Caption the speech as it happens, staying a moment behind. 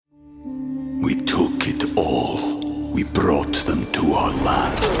We took it all. We brought them to our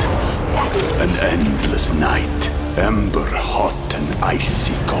land. An endless night, ember hot and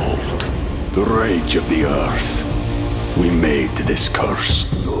icy cold. The rage of the earth. We made this curse.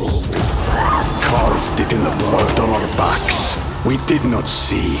 Carved it in the blood on our backs. We did not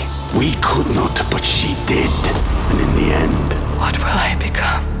see. We could not, but she did. And in the end... What will I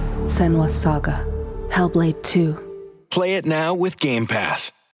become? Senua's Saga. Hellblade 2. Play it now with Game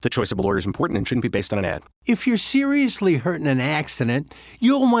Pass. The choice of a lawyer is important and shouldn't be based on an ad. If you're seriously hurt in an accident,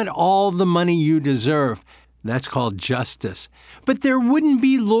 you'll want all the money you deserve. That's called justice. But there wouldn't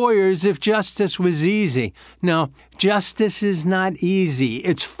be lawyers if justice was easy. No, justice is not easy.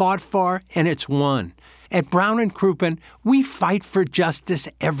 It's fought for and it's won. At Brown & Crouppen, we fight for justice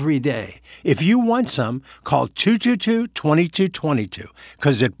every day. If you want some, call 222-2222.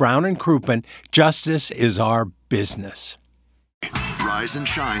 Because at Brown & Crouppen, justice is our business. Rise and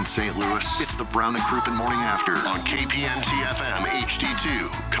shine, St. Louis. It's the Brown & Crouppen Morning After on KPNT-FM HD2,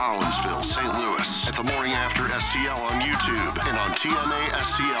 Collinsville, St. Louis. At the Morning After STL on YouTube and on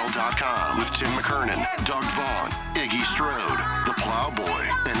TMASTL.com with Tim McKernan, Doug Vaughn, Iggy Strode, The Plowboy,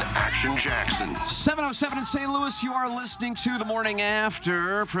 and Action Jackson. 7:07 in St. Louis. You are listening to the Morning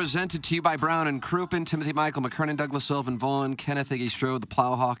After, presented to you by Brown & Crouppen. Timothy Michael McKernan, Douglas Sylvan Vaughn, Kenneth Iggy Strode, the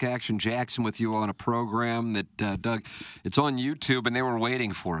Plowhawk, Action Jackson with you on a program that, Doug, it's on YouTube, and they were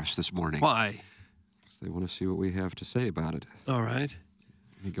waiting for us this morning. Why? Because they want to see what we have to say about it. All right.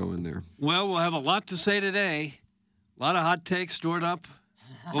 Let me go in there. Well, we'll have a lot to say today. A lot of hot takes stored up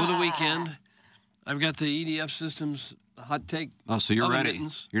over the weekend. I've got the EDF Systems hot take. Oh, so you're ready.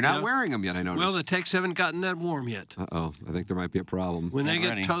 Mittens. You're not wearing them yet, I noticed. Well, the takes haven't gotten that warm yet. Uh-oh. I think there might be a problem. When they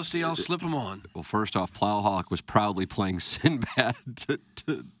get toasty, I'll slip them on. Well, first off, Plowhawk was proudly playing Sinbad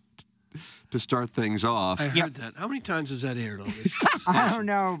to start things off. I heard that. How many times has that aired on this? I don't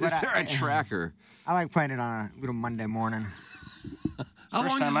know, but Is there a tracker? I like playing it on a little Monday morning. How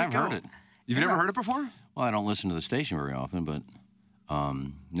First long time does it I've go? heard it. You've never heard it before? Well, I don't listen to the station very often, but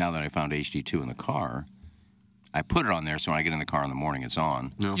now that I found HD2 in the car, I put it on there so when I get in the car in the morning, it's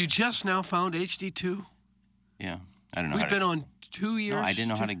on. No. You just now found HD2? Yeah. I don't know We've how been to, on 2 years. No, I didn't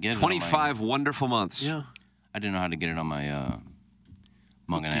know how to get it. 25 wonderful months. Yeah. I didn't know how to get it on my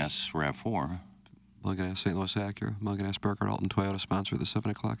Mungan-ass RAV4. Mungan-ass St. Louis Acura, Mungan-ass Burkhardt Alton Toyota sponsor of the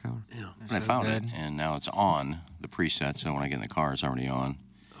 7 o'clock hour. Yeah. And I found it, and now it's on the preset, so when I get in the car, it's already on.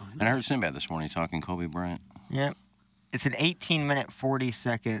 Oh, nice. And I heard Sinbad this morning talking Kobe Bryant. Yep. It's an 18-minute,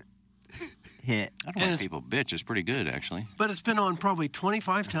 40-second hit. I don't like people bitch. It's pretty good, actually. But it's been on probably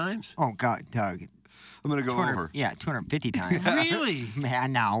 25 times? Oh, God, Doug. I'm going to go over. Yeah, 250 times. Really?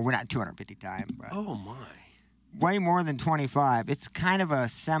 Man, no, we're not 250 times. But Oh, my. way more than 25. It's kind of a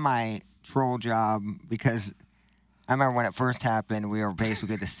semi-troll job because I remember when it first happened, we were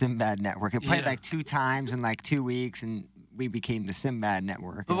basically the Sinbad Network. It played like 2 times in like 2 weeks, and we became the Sinbad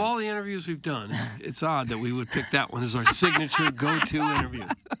Network. Of all the interviews we've done, it's odd that we would pick that one as our signature go-to interview.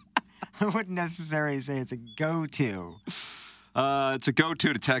 I wouldn't necessarily say it's a go-to. It's a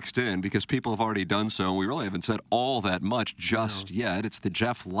go-to to text in because people have already done so. We really haven't said all that much just yet. It's the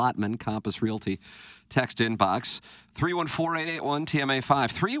Jeff Lotman Compass Realty text inbox.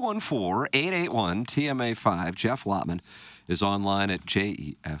 314-881-TMA5. 314-881-TMA5. Jeff Lotman is online at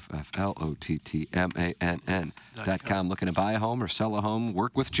JEFFLOTTMANN.com. Looking to buy a home or sell a home,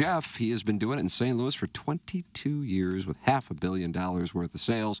 work with Jeff. He has been doing it in St. Louis for 22 years with $500 million worth of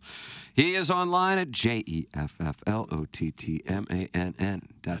sales. He is online at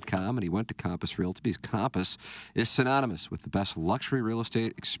JEFFLOTTMANN.com, and he went to Compass Realty because Compass is synonymous with the best luxury real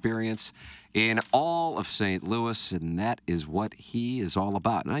estate experience in all of St. Louis, and that is what he is all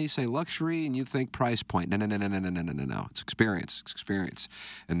about. Now you say luxury and you think price point. No. It's experience. It's experience.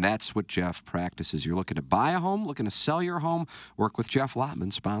 And that's what Jeff practices. You're looking to buy a home, looking to sell your home, work with Jeff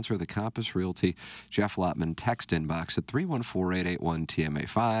Lotman, sponsor of the Compass Realty. Jeff Lotman, text inbox at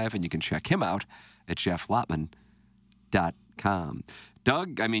 314-881-TMA5, and you can check him out at jefflotman.com.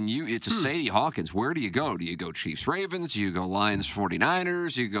 Doug, I mean, it's a Sadie Hawkins. Where do you go? Do you go Chiefs Ravens? Do you go Lions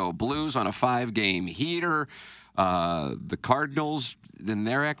 49ers? Do you go Blues on a 5-game heater? The Cardinals in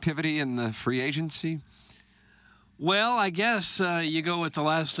their activity in the free agency? Well, I guess you go with the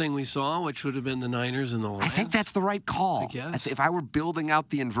last thing we saw, which would have been the Niners and the Lions. I think that's the right call. I guess. If I were building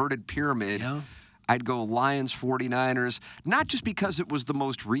out the inverted pyramid, I'd go Lions 49ers, not just because it was the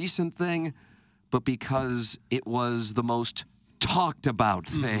most recent thing, but because it was the most talked about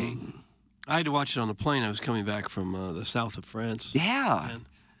thing. I had to watch it on the plane. I was coming back from the south of France. Yeah. And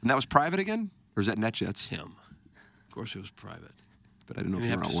that was private again? Or is that NetJets? Him. Of course it was private. But I didn't know if you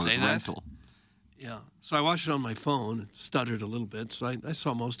you were have on to one say as that? rental. Yeah. So I watched it on my phone. It stuttered a little bit, so I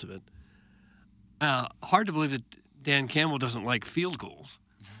saw most of it. Hard to believe that Dan Campbell doesn't like field goals.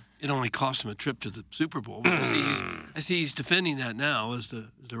 It only cost him a trip to the Super Bowl. But I see he's defending that now as the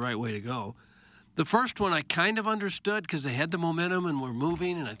right way to go. The first one I kind of understood because they had the momentum and were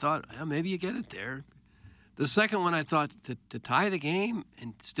moving, and I thought, maybe you get it there. The second one I thought to tie the game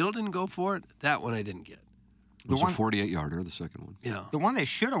and still didn't go for it, that one I didn't get. It was a 48-yarder, the second one. Yeah. The one they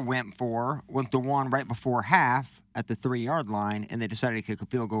should have went for was the one right before half at the 3-yard line, and they decided to kick a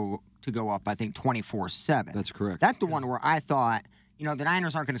field goal to go up, I think, 24-7. That's correct. That's the one where I thought, the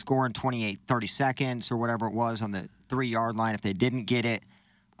Niners aren't going to score in 30 seconds or whatever it was on the 3-yard line if they didn't get it.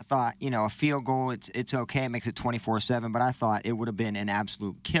 I thought, a field goal, it's okay. It makes it 24-7, but I thought it would have been an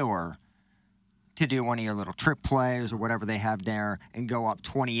absolute killer to do one of your little trick plays or whatever they have there and go up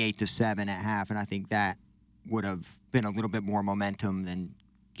 28-7 at half, and I think that would have been a little bit more momentum than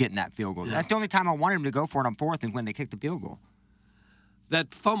getting that field goal. Yeah. That's the only time I wanted him to go for it on fourth is when they kicked the field goal.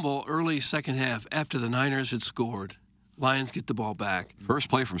 That fumble early second half after the Niners had scored, Lions get the ball back. First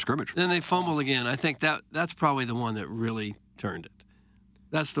play from scrimmage. Then they fumble again. I think that's probably the one that really turned it.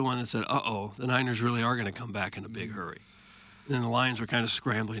 That's the one that said, the Niners really are going to come back in a big hurry. And then the Lions were kind of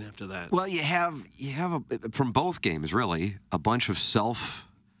scrambling after that. Well, you have from both games, really, a bunch of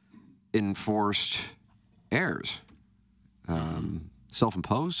self-enforced errors.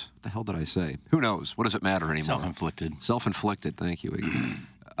 Self-imposed? What the hell did I say? Who knows? What does it matter anymore? Self-inflicted. Self-inflicted, thank you, Iggy.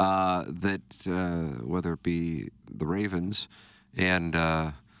 Whether it be the Ravens and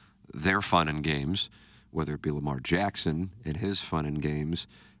their fun and games, whether it be Lamar Jackson and his fun and games,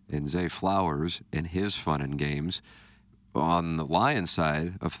 and Zay Flowers and his fun and games, on the Lions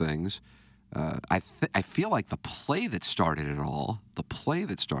side of things, I feel like the play that started it all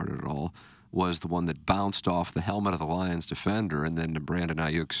was the one that bounced off the helmet of the Lions defender and then to Brandon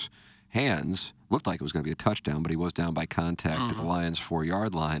Ayuk's hands. Looked like it was going to be a touchdown, but he was down by contact at the Lions'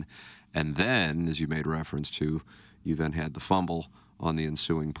 4-yard line. And then, as you made reference to, you then had the fumble on the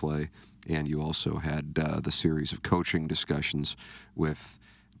ensuing play, and you also had the series of coaching discussions with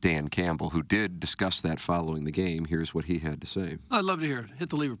Dan Campbell, who did discuss that following the game. Here's what he had to say. I'd love to hear it. Hit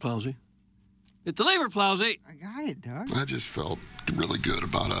the lever, Plowsy. Hit the lever, Plowsy. I got it, Doug. I just felt really good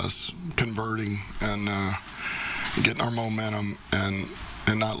about us converting and getting our momentum and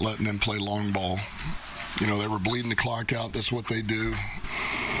not letting them play long ball. They were bleeding the clock out. That's what they do.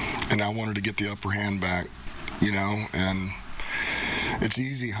 And I wanted to get the upper hand back, and it's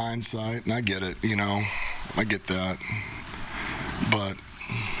easy hindsight, and I get it, I get that. But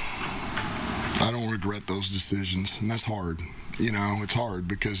I don't regret those decisions, and that's hard. It's hard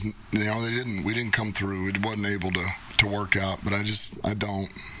because we didn't come through. It wasn't able to work out. But I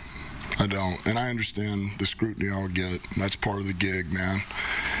don't, and I understand the scrutiny I'll get. That's part of the gig, man.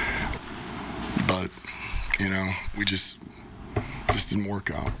 But we just didn't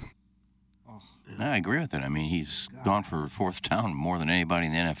work out. No, I agree with it. I mean, he's gone for fourth down more than anybody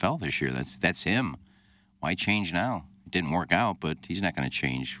in the NFL this year. That's him. Why change now? It didn't work out, but he's not going to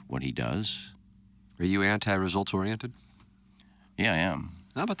change what he does. Are you anti-results oriented? Yeah, I am.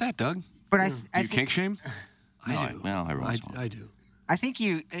 How about that, Doug? But you kink shame? I do. I think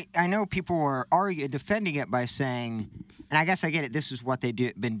I know people are defending it by saying, and I guess I get it, this is what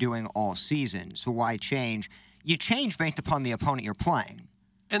they've been doing all season, so why change? You change based upon the opponent you're playing.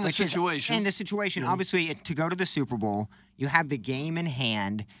 And the situation. Obviously, to go to the Super Bowl, you have the game in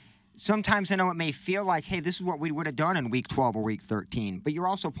hand. Sometimes I know it may feel like, hey, this is what we would have done in Week 12 or Week 13. But you're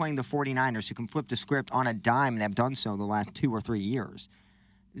also playing the 49ers who can flip the script on a dime and have done so the last 2 or 3 years.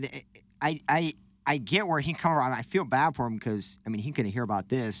 I get where he comes from. I feel bad for him because, he's going to hear about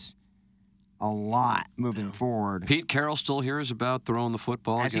this a lot moving forward. Pete Carroll still hears about throwing the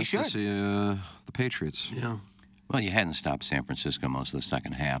football As against the Patriots. Yeah. Well, you hadn't stopped San Francisco most of the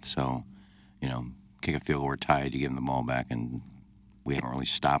second half, so, kick a field goal, we're tied, you give them the ball back, and we haven't really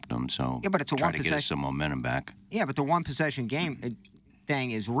stopped them, so but it's a try to get us some momentum back. Yeah, but the one-possession game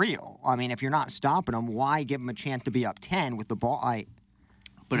thing is real. If you're not stopping them, why give them a chance to be up 10 with the ball?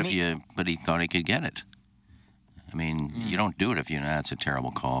 But he thought he could get it. You don't do it if you know that's a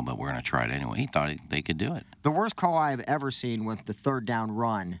terrible call, but we're going to try it anyway. He thought they could do it. The worst call I've ever seen was the third down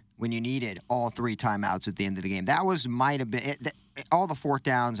run when you needed all 3 timeouts at the end of the game. That might have been all the fourth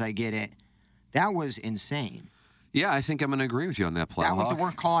downs. I get it. That was insane. Yeah, I think I'm going to agree with you on that play. That was the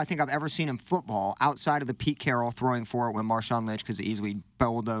worst call I think I've ever seen in football, outside of the Pete Carroll throwing for it when Marshawn Lynch could easily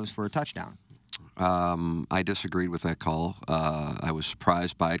bulldozed for a touchdown. I disagreed with that call. I was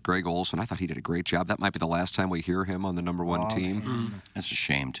surprised by it. Greg Olsen, I thought he did a great job. That might be the last time we hear him on the number 1 team. That's a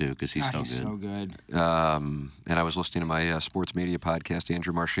shame, too, because he's so good. So good. And I was listening to my sports media podcast,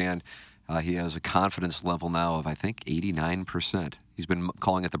 Andrew Marchand, He has a confidence level now of, I think, 89%. He's been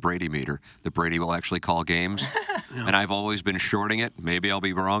calling it the Brady meter, that Brady will actually call games. And I've always been shorting it. Maybe I'll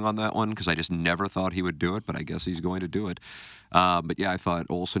be wrong on that one because I just never thought he would do it, but I guess he's going to do it. But yeah, I thought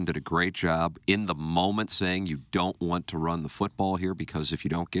Olsen did a great job in the moment saying you don't want to run the football here because if you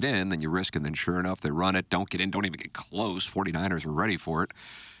don't get in, then you risk it. And then sure enough, they run it, don't get in, don't even get close. 49ers were ready for it.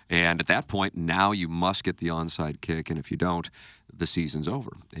 And at that point, now you must get the onside kick. And if you don't, the season's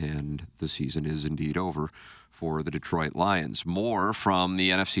over. And the season is indeed over for the Detroit Lions. More from the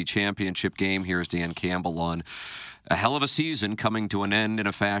NFC Championship game. Here's Dan Campbell on a hell of a season coming to an end in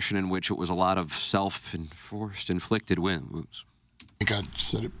a fashion in which it was a lot of self-enforced, inflicted wounds. I think I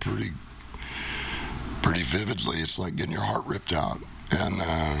said it pretty vividly. It's like getting your heart ripped out. And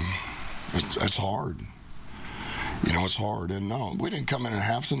it's hard. You know, it's hard. And no, we didn't come in at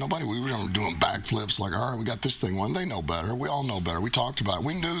half, so nobody, we were doing backflips like, all right, we got this thing won. They know better. We all know better. We talked about it.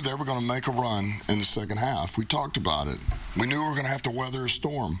 We knew they were going to make a run in the second half. We talked about it. We knew we were going to have to weather a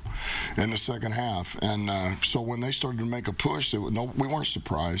storm in the second half. And so when they started to make a push, we weren't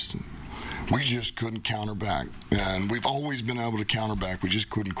surprised. We just couldn't counter back. And we've always been able to counter back. We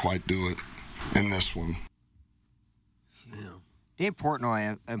just couldn't quite do it in this one. Dave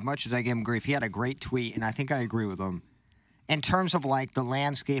Portnoy, as much as I give him grief, he had a great tweet, and I think I agree with him. In terms of, like, the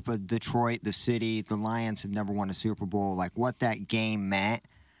landscape of Detroit, the city, the Lions have never won a Super Bowl, like, what that game meant,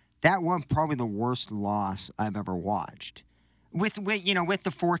 that was probably the worst loss I've ever watched. With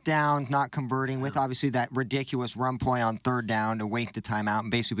the fourth down, not converting, with obviously that ridiculous run play on third down to wait the timeout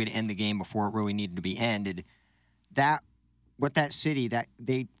and basically to end the game before it really needed to be ended. That city, that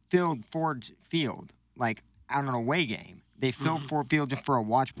they filled Ford Field, like, on an away game. They filled Ford Field just for a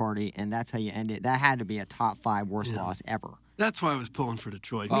watch party, and that's how you end it. That had to be a top 5 worst loss ever. That's why I was pulling for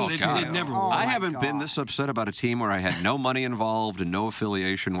Detroit. Oh, They'd never won. I haven't been this upset about a team where I had no money involved and no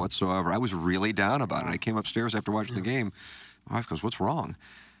affiliation whatsoever. I was really down about it. I came upstairs after watching the game. My wife goes, "What's wrong?"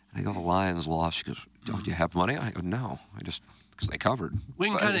 And I go, "The Lions lost." She goes, "Do you have money?" I go, "No, I just." Because they covered. We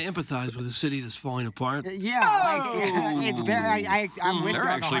can kind of empathize with a city that's falling apart. It's very. I'm with They're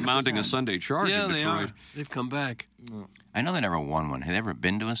Doug actually 100%. mounting a Sunday charge Yeah, in they Detroit. are. They've come back. I know they never won one. Have they ever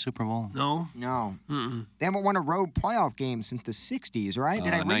been to a Super Bowl? No. No. They haven't won a road playoff game since the 60s, right?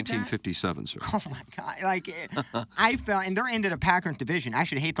 Did I read 1957, sir. Oh, my God. Like, I felt, and they're into the Packers division. I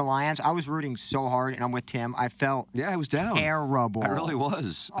should hate the Lions. I was rooting so hard, and I'm with Tim. I felt I was down. Terrible. I really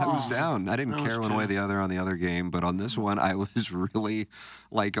was. I was down. I didn't care one way or the other on the other game, but on this one, I was really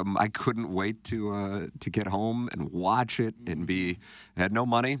like, I couldn't wait to get home and watch it and I had no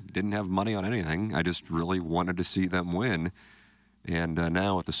money, didn't have money on anything. I just really wanted to see them win. And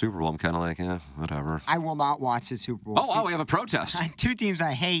now with the Super Bowl, I'm kind of like, whatever. I will not watch the Super Bowl. Oh, we have a protest. 2 teams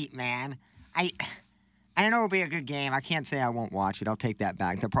I hate, man. I know it'll be a good game. I can't say I won't watch it. I'll take that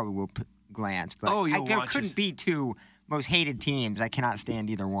back. I probably will glance. But you'll couldn't be 2 most hated teams. I cannot stand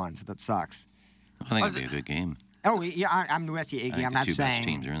either one, so that sucks. I think it'd be a good game. Oh, yeah, I'm with you, Iggy. I'm not the 2 saying. best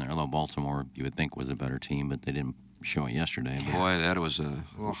teams are in there. Although Baltimore, you would think, was a better team, but they didn't show it yesterday. But. Boy, that was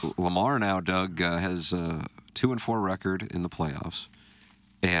Lamar now, Doug, has a 2-4 record in the playoffs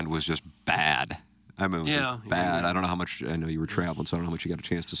and was just bad. I mean, it was just bad. I don't know how much. I know you were traveling, so I don't know how much you got a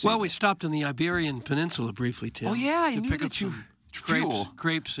chance to see. Well, we stopped in the Iberian Peninsula briefly, Tim. Oh, yeah, I to knew pick that up you some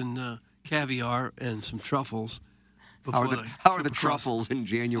grapes and caviar and some truffles. How are the truffles in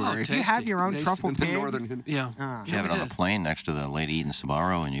January? Do you have your own truffle pig? Yeah. Did you have it on the plane next to the lady eating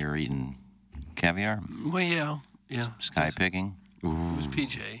Sbarro and you're eating caviar? Well, yeah. Sky picking? It was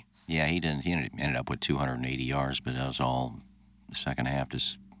PJ. Yeah, he didn't. He ended up with 280 yards, but that was all the second half.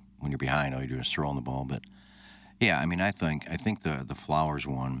 Just when you're behind, all you're doing is throwing the ball. But yeah, I mean, I think the Flowers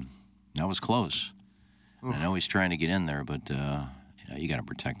one, that was close. I know he's trying to get in there, but you got to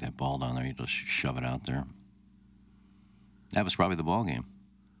protect that ball down there. You just shove it out there. That was probably the ball game.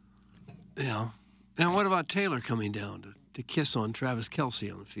 Yeah. And what about Taylor coming down to kiss on Travis Kelce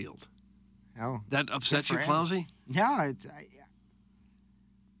on the field? Oh, that upsets you, Plowsy? No, it's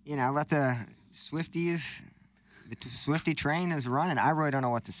let the Swifties. The Swiftie train is running. I really don't know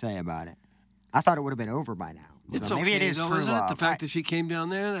what to say about it. I thought it would have been over by now. It's so maybe okay, it is though, true isn't love. it? The fact that she came down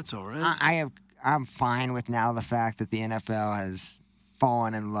there, that's all right. I'm fine with now the fact that the NFL has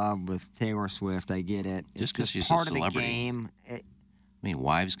fallen in love with Taylor Swift. I get it. Just because she's part a celebrity. Of the game. I mean,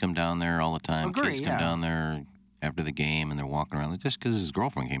 wives come down there all the time. Kids come down there after the game, and they're walking around. Just because his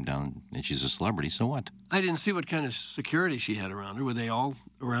girlfriend came down and she's a celebrity, so what? I didn't see what kind of security she had around her. Were they all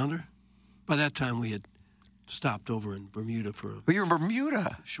around her? By that time, we had stopped over in Bermuda for a you're in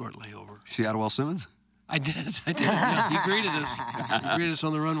Bermuda. Short layover. See Adwell Simmons? I did. Yeah, he greeted us. He greeted us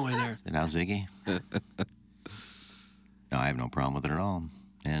on the runway there. Now, Ziggy? No, I have no problem with it at all.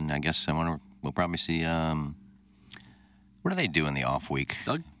 And I guess we'll probably see. What do they do in the off week?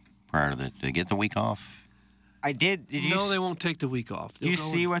 Doug? Prior to did they get the week off? I did. No, they won't take the week off. Did you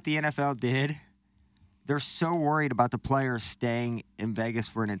see what the NFL did? They're so worried about the players staying in Vegas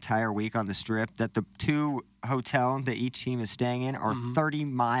for an entire week on the Strip that the two hotels that each team is staying in are 30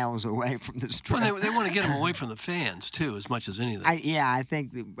 miles away from the Strip. Well, they want to get them away from the fans, too, as much as anything. I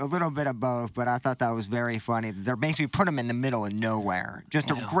think a little bit of both, but I thought that was very funny. They're basically put them in the middle of nowhere.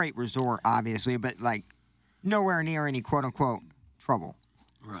 Just a great resort, obviously, but, like, nowhere near any quote-unquote trouble.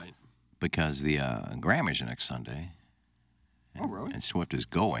 Right. Because the Grammys are next Sunday. Oh, really? And Swift is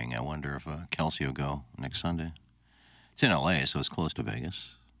going. I wonder if Kelsey will go next Sunday. It's in L.A., so it's close to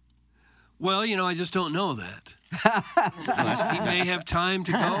Vegas. Well, I just don't know that. He may have time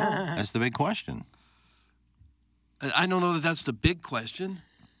to go. That's the big question. I don't know that that's the big question.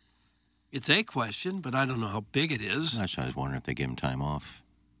 It's a question, but I don't know how big it is. That's why I was wondering if they give him time off.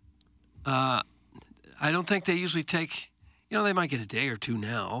 I don't think they usually take, they might get a day or two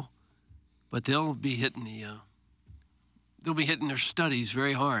now, but they'll be hitting their studies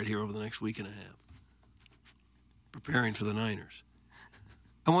very hard here over the next week and a half, preparing for the Niners.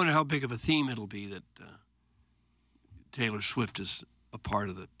 I wonder how big of a theme it'll be that Taylor Swift is a part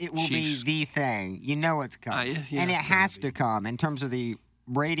of the It will Chiefs. be the thing. You know it's coming. And it has to come in terms of the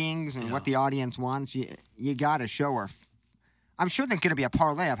ratings and what the audience wants. You got to show her. I'm sure there's going to be a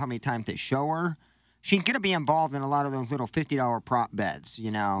parlay of how many times they show her. She's going to be involved in a lot of those little $50 prop bets, Is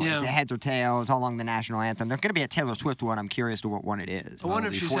it heads or tails, all along the national anthem. There's going to be a Taylor Swift one. I'm curious to what one it is. I wonder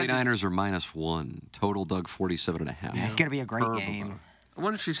if the 49ers are -1. Total, Doug, 47.5. Yeah, it's going to be a great game. I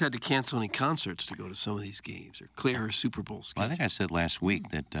wonder if she's had to cancel any concerts to go to some of these games or clear her Super Bowl schedule. Well, I think I said last week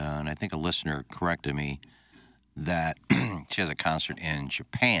that, and I think a listener corrected me, that she has a concert in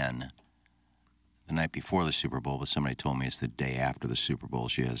Japan the night before the Super Bowl, but somebody told me it's the day after the Super Bowl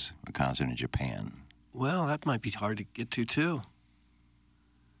she has a concert in Japan. Well, that might be hard to get to, too.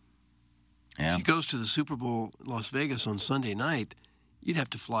 Yeah. If she goes to the Super Bowl in Las Vegas on Sunday night, you'd have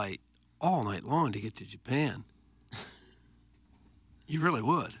to fly all night long to get to Japan. You really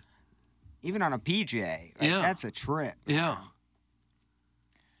would. Even on a PJ. That's a trip. Yeah.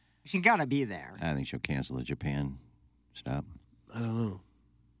 She got to be there. I think she'll cancel the Japan stop. I don't know.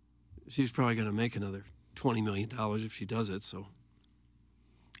 She's probably going to make another $20 million if she does it, so.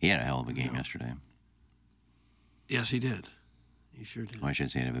 He had a hell of a game yesterday. Yes, he did. He sure did. Well, I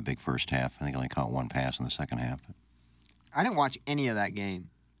should say he had a big first half. I think he only caught one pass in the second half. I didn't watch any of that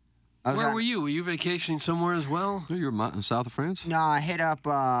game. Where were you? Were you vacationing somewhere as well? Oh, you're south of France? No, I hit up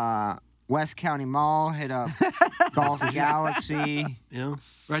West County Mall, hit up Golf Galaxy. Yeah,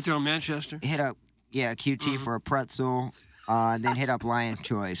 right there on Manchester. Hit up, QT for a pretzel, then hit up Lion's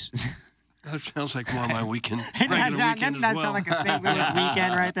Choice. That sounds like more of my weekend. Doesn't that sound like a St. Louis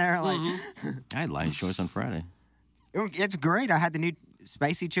weekend right there? Like, I had Lion's Choice on Friday. It's great. I had the new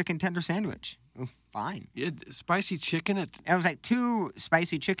spicy chicken tender sandwich. It was fine. Spicy chicken? It was like 2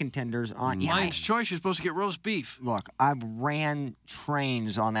 spicy chicken tenders on. Lion's Choice, you're supposed to get roast beef. Look, I've ran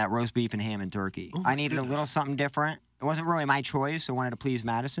trains on that roast beef and ham and turkey. I needed a little something different. It wasn't really my choice. I wanted to please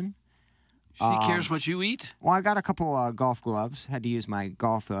Madison. She cares what you eat? Well, I got a couple golf gloves. Had to use my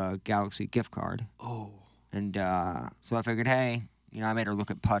Golf Galaxy gift card. Oh. And so I figured, hey, I made her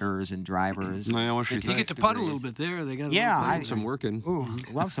look at putters and drivers. You get to putt a little bit there. They got some working. Ooh,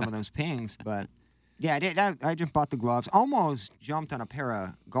 love some of those pings, but yeah, I did. I just bought the gloves. Almost jumped on a pair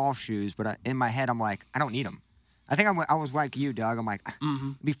of golf shoes, but in my head, I'm like, I don't need them. I think I was like you, Doug. I'm like,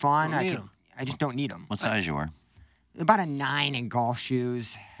 it'd be fun. I just don't need them. What size you are? About a 9 in golf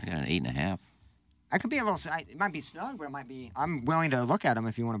shoes. I got an 8.5. I could be a little. It might be snug, but it might be. I'm willing to look at them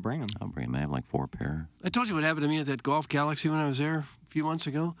if you want to bring them. I'll bring them. I have like 4 pair. I told you what happened to me at that Golf Galaxy when I was there a few months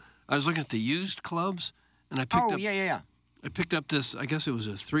ago. I was looking at the used clubs, and I picked up. Yeah. I picked up this. I guess it was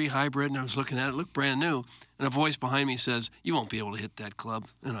a 3 hybrid, and I was looking at it. It looked brand new, and a voice behind me says, "You won't be able to hit that club."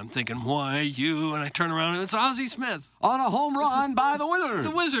 And I'm thinking, "Why you?" And I turn around, and it's Ozzie Smith on a home run by the Wizard. It's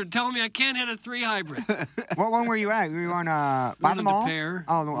the Wizard telling me I can't hit a 3 hybrid. What one were you at? Were you on by the mall? Pair.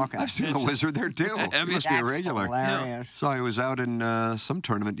 Oh, okay. I've seen the Wizard there too. He must be a regular. Hilarious. So I was out in some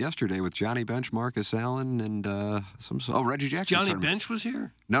tournament yesterday with Johnny Bench, Marcus Allen, and Reggie Jackson. Johnny Bench was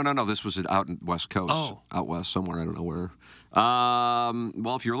here? No. This was out in West Coast. Oh. Out west somewhere. I don't know where.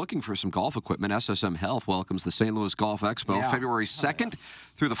 Well, if you're looking for some golf equipment, SSM Health welcomes the St. Louis Golf Expo February 2nd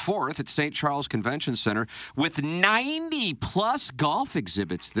through the 4th at St. Charles Convention Center with 90-plus golf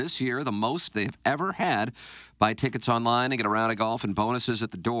exhibits this year, the most they've ever had. Buy tickets online and get a round of golf and bonuses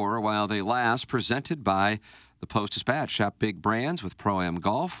at the door while they last, presented by The Post-Dispatch. Shop big brands with Pro-Am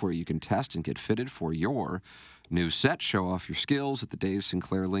Golf, where you can test and get fitted for your new set. Show off your skills at the Dave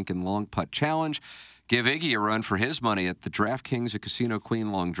Sinclair Lincoln Long Putt Challenge. Give Iggy a run for his money at the DraftKings at Casino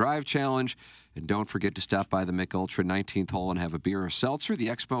Queen Long Drive Challenge. And don't forget to stop by the Mick Ultra 19th hole and have a beer or seltzer. The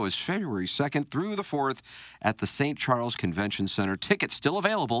expo is February 2nd through the 4th at the St. Charles Convention Center. Tickets still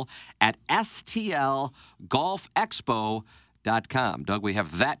available at stlgolfexpo.com. Doug, we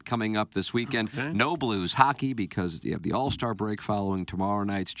have that coming up this weekend. Okay. No Blues hockey because you have the All-Star break following tomorrow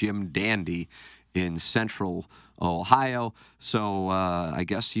night's Jim Dandy in Central Ohio. So I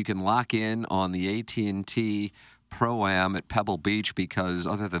guess you can lock in on the AT&T Pro-Am at Pebble Beach because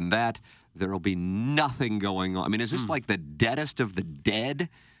other than that, there will be nothing going on. I mean, is this like the deadest of the dead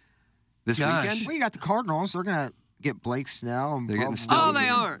this weekend? Well, you got the Cardinals. They're going to get Blake Snell. And they're getting Snell. Oh, they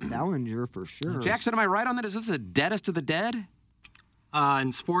are. Bellinger for sure. Jackson, am I right on that? Is this the deadest of the dead?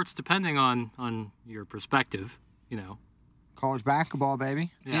 In sports, depending on your perspective, College basketball,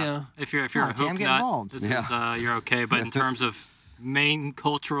 baby. Yeah. If you're a hoop nut, this is you're okay. But in terms of main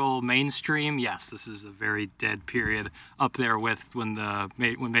cultural mainstream, yes, this is a very dead period up there with when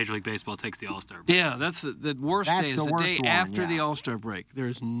Major League Baseball takes the All-Star break. Yeah, that's the worst day. Is the day after the All-Star break.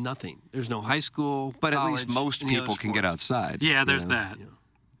 There's nothing. There's no high school, but college, at least most people can get outside. Yeah, there's that. Yeah.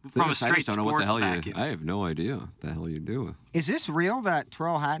 From a straight I just don't know what the hell vacuum. I have no idea what the hell you do. Is this real that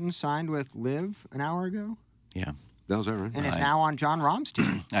Terrell Hatton signed with Liv an hour ago? Yeah. That was it, right? And is now on John Rahm's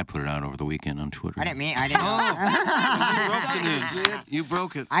team. I put it out over the weekend on Twitter. I didn't. You broke the news. You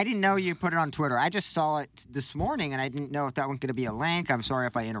broke it. I didn't know you put it on Twitter. I just saw it this morning, and I didn't know if that was going to be a link. I'm sorry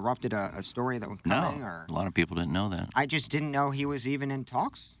if I interrupted a story that was coming. No, a lot of people didn't know that. I just didn't know he was even in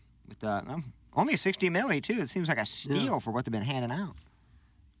talks with only $60 million, too. It seems like a steal for what they've been handing out.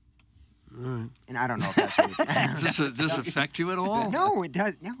 Right. And I don't know if that's Does this affect you at all? No, it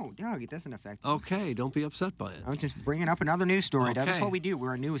does. No, Doug, it doesn't affect me. Okay, don't be upset by it. I was just bringing up another news story, Doug. That's what we do.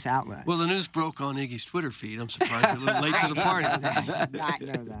 We're a news outlet. Well, the news broke on Iggy's Twitter feed. I'm surprised you're a little late to the party. I did not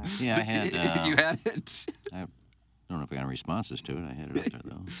know that. Yeah, I had. You had it? I don't know if I got any responses to it. I had it out there,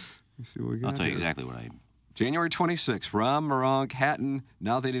 though. Let's see what we got I'll tell you here. exactly what I... January 26th, Rahm, Moronk, Hatton.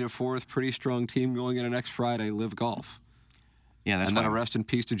 Now they need a fourth pretty strong team going into next Friday, Live Golf. Yeah, that's And then why- a rest in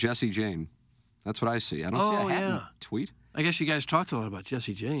peace to Jesse Jane. That's what I see. I don't see a Hatton tweet. I guess you guys talked a lot about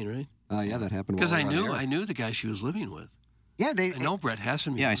Jesse Jane, right? Yeah, that happened. Because I knew the guy she was living with. Yeah, I know Brett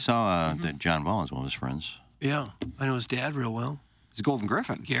Hassan. Yeah, I saw that John Ball one of his friends. Yeah, I know his dad real well. He's a Golden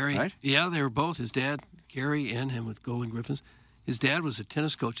Griffin. Gary. Right? Yeah, they were both. His dad, Gary, and him with Golden Griffins. His dad was a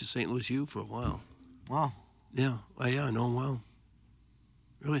tennis coach at St. Louis U for a while. Wow. Yeah. Yeah, I know him well.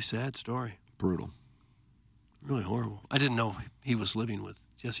 Really sad story. Brutal. Really horrible. I didn't know he was living with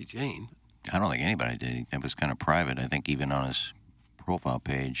Jesse Jane. I don't think anybody did. That was kind of private. I think even on his profile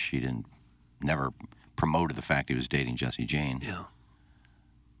page, he never promoted the fact he was dating Jesse Jane. Yeah.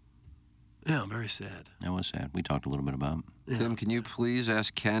 Yeah, very sad. That was sad. We talked a little bit about it. Yeah. Tim, can you please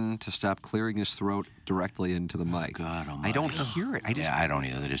ask Ken to stop clearing his throat directly into the mic? God almighty. I don't hear it. I don't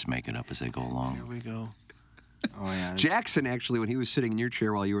either. They just make it up as they go along. Here we go. Oh, yeah. Jackson, actually, when he was sitting in your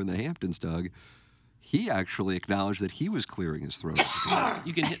chair while you were in the Hamptons, Doug, he actually acknowledged that he was clearing his throat.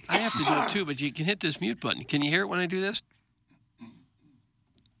 You can hit. I have to do it too, but you can hit this mute button. Can you hear it when I do this?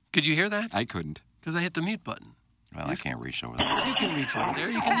 Could you hear that? I couldn't. Because I hit the mute button. Well, I can't reach over there. You can reach over there.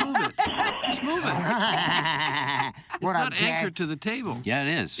 You can move it. Just move it. It's What up, not Jack? anchored to the table. Yeah, it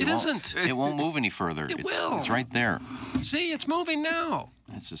is. It isn't. It won't move any further. It will. It's right there. See, it's moving now.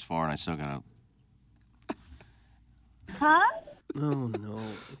 That's as far, and I still got to... Oh,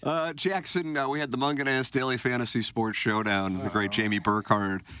 no. Jackson, we had the Munganess Daily Fantasy Sports Showdown. The great Jamie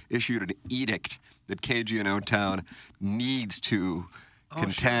Burkhardt issued an edict that KGNO Town needs to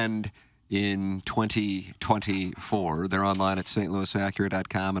contend in 2024. They're online at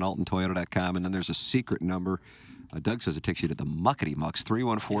stlouisacura.com and altontoyota.com, and then there's a secret number. Doug says it takes you to the muckety mucks,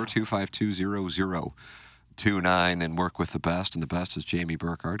 314-252-0029, and work with the best, and the best is Jamie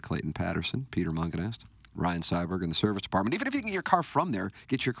Burkhardt, Clayton Patterson, Peter Munganess, Ryan Seiberg in the service department. Even if you can get your car from there,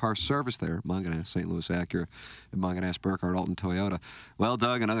 get your car serviced there. Munganess, St. Louis Acura, and Munganess, Burkhardt, Alton Toyota. Well,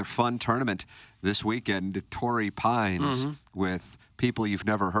 Doug, another fun tournament this weekend. Torrey Pines with people you've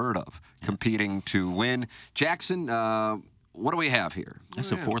never heard of competing to win. Jackson, what do we have here?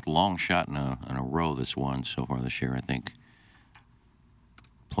 That's the fourth long shot in a row that's won so far this year, I think.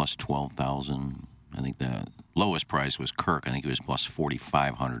 Plus 12,000. I think the lowest price was Kirk. I think he was plus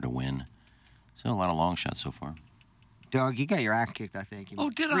 4,500 to win. So a lot of long shots so far. Doug, you got your act kicked, I think.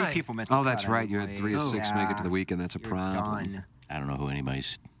 Did Three I? people meant to Oh, that's cut right. You had anyway. 3 of 6 make it to the weekend. That's a You're problem. done. I don't know who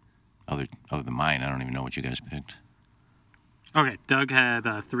anybody's other than mine. I don't even know what you guys picked. Okay, Doug had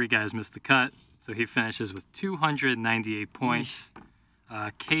 3 guys miss the cut. So he finishes with 298 points.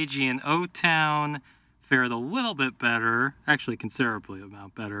 KG in O-Town fared a little bit better, actually considerably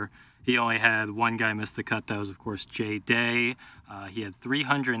amount better. He only had one guy miss the cut. That was, of course, Jay Day. He had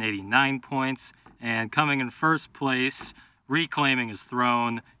 389 points. And coming in first place, reclaiming his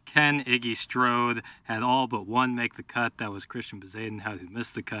throne, Ken Iggy Strode had all but one make the cut. That was Christian Bezaden, who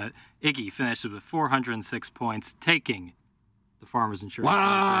missed the cut. Iggy finished with 406 points, taking the Farmers Insurance.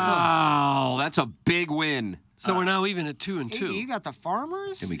 Wow, that's a big win. So we're now even at 2 and 2. Hey, you got the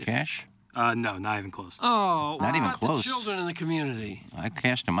Farmers? Did we cash? No, not even close. Oh, Not even what about close. The children in the community. I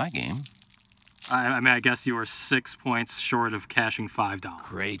cashed in my game. I mean, I guess you were 6 points short of cashing $5.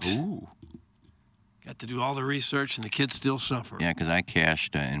 Great. Ooh. Got to do all the research, and the kids still suffer. Yeah, because I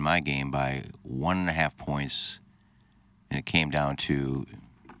cashed in my game by 1.5 points, and it came down to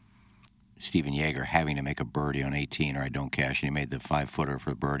Steven Yeager having to make a birdie on 18 or I don't cash, and he made the 5-footer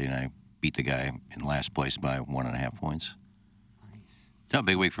for the birdie, and I beat the guy in last place by 1.5 points. Nice. So a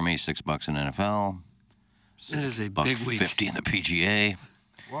big week for me. $6 in NFL. It is a big week. $50 in the PGA.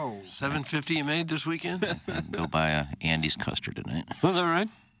 Whoa. $750 you made this weekend? Go buy Andy's custard tonight. Was that right?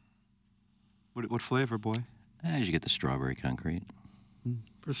 What flavor, boy? You get the strawberry concrete.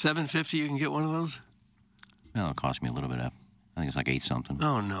 For $750 you can get one of those? Well, it'll cost me a little bit. I think it's like 8 something.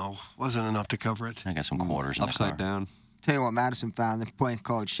 Oh, no. Wasn't enough to cover it. I got some quarters in the car. Upside down. Tell you what, Madison found a place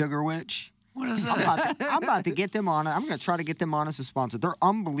called Sugar Witch. What is that? I'm about to get them on. I'm going to try to get them on as a sponsor. They're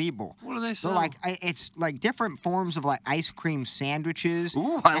unbelievable. What do they sell? They're like it's like different forms of like ice cream sandwiches.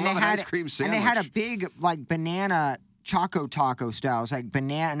 Ooh, I love an ice cream sandwich. And they had a big like banana Choco Taco styles, like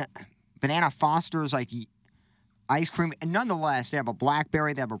banana Foster's like ice cream. And nonetheless, they have a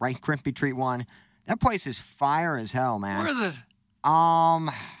blackberry. They have a Rice Krispie treat one. That place is fire as hell, man. Where is it?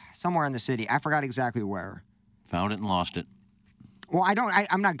 Somewhere in the city. I forgot exactly where. Found it and lost it. Well,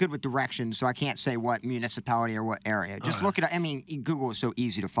 I'm not good with directions, so I can't say what municipality or what area. Just look it up. I mean, Google is so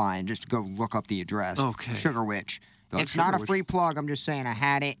easy to find. Just go look up the address. Okay. Sugar Witch. It's not a free plug. I'm just saying I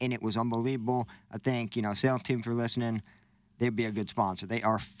had it, and it was unbelievable. I think, sales team, if you're listening, they'd be a good sponsor. They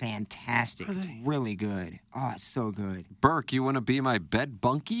are fantastic. It's really good. Oh, it's so good. Burke, you want to be my bed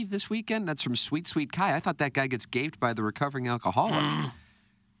bunkie this weekend? That's from Sweet Sweet Kai. I thought that guy gets gaped by the recovering alcoholic.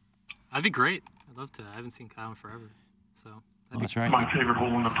 That'd be great. I'd love to. I haven't seen Kyle in forever. So that's right. My favorite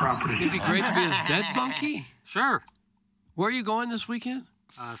hole in the property. It'd be great to be his bed bunkie. Sure. Where are you going this weekend?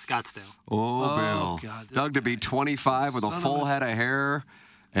 Scottsdale. Oh, Bill. God, Doug to be 25 with a full head of hair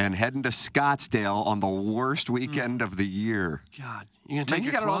and heading to Scottsdale on the worst weekend of the year. God. You gonna take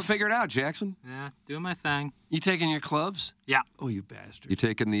you got it all figured out, Jackson. Yeah, doing my thing. You taking your clubs? Yeah. Oh, you bastard. You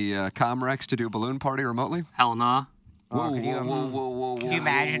taking the Comrex to do a balloon party remotely? Hell nah. Can you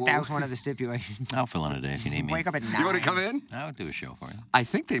imagine if that was one of the stipulations? I'll fill in a day if you need me. Wake up at 9. You want to come in? I'll do a show for you. I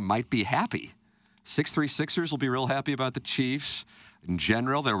think they might be happy. 636ers will be real happy about the Chiefs. In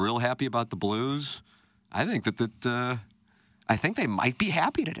general, they're real happy about the Blues. I think I think they might be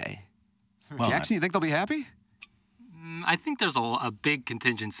happy today. Well, Jackson, you think they'll be happy? I think there's a big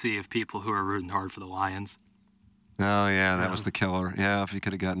contingency of people who are rooting hard for the Lions. Oh, yeah, that was the killer. Yeah, if you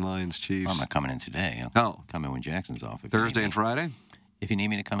could have gotten Lions, Chiefs. Well, I'm not coming in today. I'll come in when Jackson's off. Thursday and Friday? If you need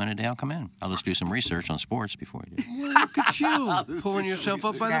me to come in today, I'll come in. I'll just do some research on sports before I do. Look at you, pulling yourself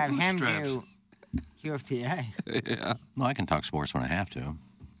up by the bootstraps. QFTA. Yeah. Well, I can talk sports when I have to.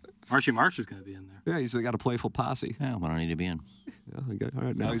 Archie March is going to be in there. Yeah, he's got a playful posse. Yeah, when I need to be in. Yeah, all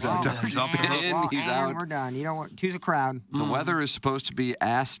right, now he's out. He's out. He's out. We're done. You don't want choose a crowd. The weather is supposed to be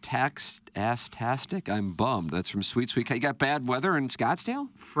ass-tastic. I'm bummed. That's from Sweet Sweet. You got bad weather in Scottsdale?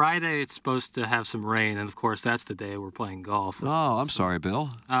 Friday, it's supposed to have some rain, and of course, that's the day we're playing golf. Oh, I'm sorry,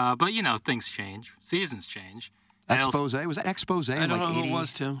 Bill. But things change. Seasons change. Expose? Was that Expose? I don't know who it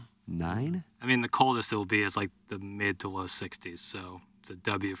was, Tim. 9? I mean, the coldest it will be is like the mid to low 60s, so it's a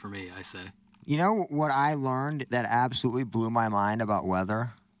W for me, I say. You know what I learned that absolutely blew my mind about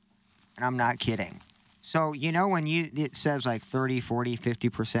weather? And I'm not kidding. So, when it says like 30, 40,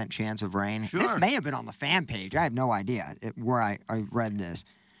 50% chance of rain, sure. It may have been on the fan page. I have no idea where I read this.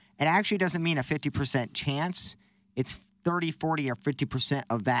 It actually doesn't mean a 50% chance. It's 30, 40, or 50%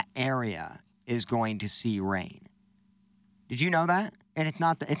 of that area is going to see rain. Did you know that? And it's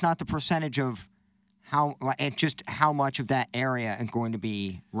not the percentage of how much of that area is going to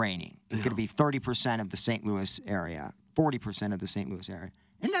be raining. It's going to be 30% of the St. Louis area, 40% of the St. Louis area.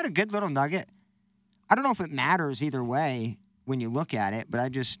 Isn't that a good little nugget? I don't know if it matters either way when you look at it, but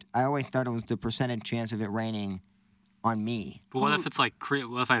I always thought it was the percentage chance of it raining on me. But what if it's like,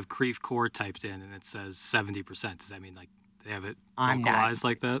 what if I have Creve Coeur typed in and it says 70%? Does that mean like They have it I'm not. localized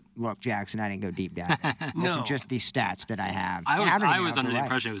like that? Look, Jackson, I didn't go deep dive. This is just these stats that I have. I And don't even was know if under the they're right.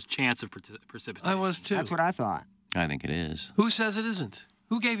 impression it was chance of precipitation. I was too. That's what I thought. I think it is. Who says it isn't?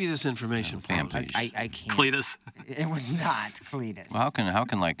 Who gave you this information? I can't. Cletus. It was not Cletus. Well, how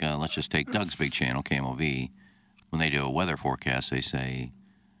can like let's just take Doug's big channel, KMOV, when they do a weather forecast, they say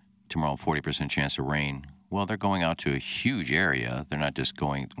tomorrow 40% chance of rain. Well, they're going out to a huge area. They're not just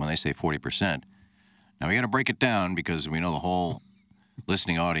going when they say 40%. Now we got to break it down because we know the whole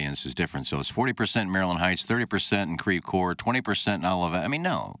listening audience is different. So it's 40% in Maryland Heights, 30% in Creve Coeur, 20% in Olivet. I mean,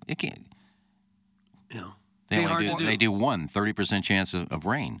 no, it can't. Yeah. They do 30% chance of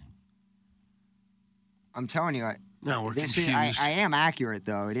rain. I'm telling you, we're this confused. I am accurate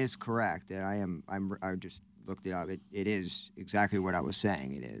though. It is correct. That I just looked it up. It is exactly what I was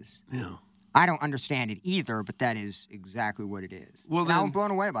saying. It is. Yeah. I don't understand it either, but that is exactly what it is. Well, and I'm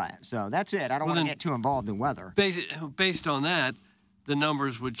blown away by it. So that's it. I don't want to get too involved in weather. Based on that, the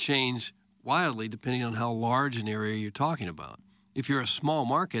numbers would change wildly depending on how large an area you're talking about. If you're a small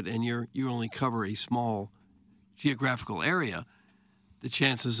market and you only cover a small geographical area, the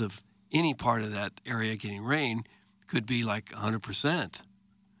chances of any part of that area getting rain could be like 100%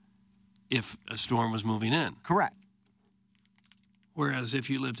 if a storm was moving in. Correct. Whereas if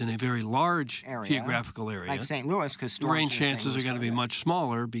you lived in a very large geographical area, like St. Louis, because the rain chances are going to be much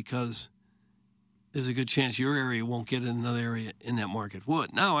smaller because there's a good chance your area won't get in another area in that market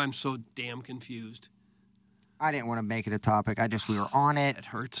would. Now I'm so damn confused. I didn't want to make it a topic. We were on it. It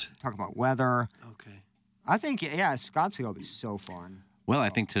hurts. Talking about weather. Okay. I think, Scottsdale will be so fun. Well, I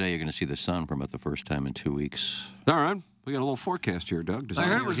think today you're going to see the sun for about the first time in 2 weeks. All right. We got a little forecast here, Doug. I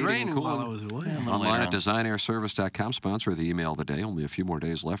heard it was raining while I was away. Online at designairservice.com, sponsor of the email of the day. Only a few more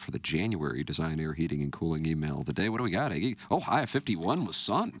days left for the January Design Air Heating and Cooling email of the day. What do we got, Iggy? Oh, high of 51 with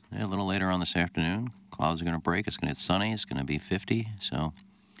sun. Yeah, a little later on this afternoon, clouds are going to break. It's going to get sunny. It's going to be 50. So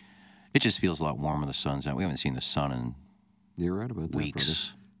it just feels a lot warmer. The sun's out. We haven't seen the sun in You're right about weeks. That,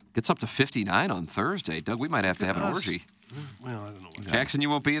 brother. Gets up to 59 on Thursday. Doug, we might have to have an orgy. Well, I don't know. Jackson, you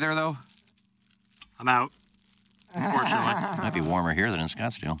won't be there, though? I'm out. Unfortunately. Might be warmer here than in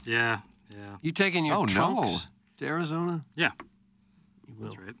Scottsdale. Yeah. You taking your trunks to Arizona? Yeah. You will.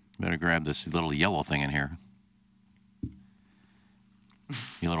 That's right. Better grab this little yellow thing in here.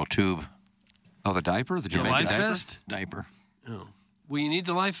 Your little tube. Oh, the diaper? The Jamaican life diaper? vest? Diaper. Oh. Will you need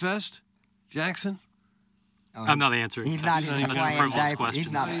the life vest, Jackson? I'm not answering. He's not such playing frivolous diaper. questions.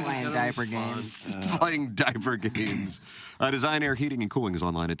 He's not playing diaper games. Playing diaper games. Design Air Heating and Cooling is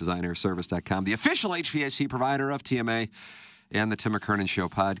online at designairservice.com, the official HVAC provider of TMA and the Tim McKernan Show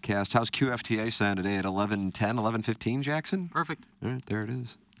podcast. How's QFTA sound today at 11:10, 11:15, Jackson? Perfect. All right, there it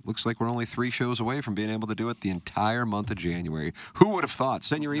is. Looks like we're only 3 shows away from being able to do it the entire month of January. Who would have thought?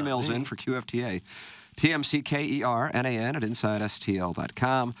 Send your emails in for QFTA. TMCKERNAN at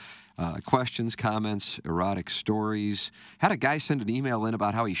InsideSTL.com. Questions, comments, erotic stories. Had a guy send an email in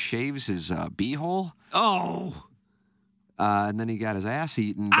about how he shaves his beehole. Oh. And then he got his ass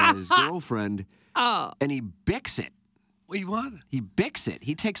eaten by his girlfriend. Oh. And he bicks it. Wait, what? He bicks it.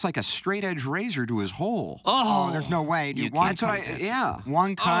 He takes like a straight edge razor to his hole. Oh, there's no way. You One can't- cut, That's what yeah.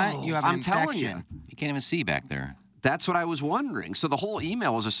 One cut, you have an I'm telling infection. You can't even see back there. That's what I was wondering. So the whole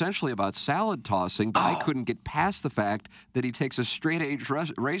email was essentially about salad tossing, but I couldn't get past the fact that he takes a straight edge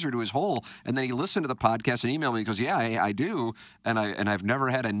razor to his hole, and then he listened to the podcast and emailed me. He goes, "Yeah, I do, and I've never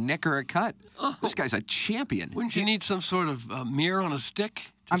had a nick or a cut." This guy's a champion. Wouldn't you need some sort of mirror on a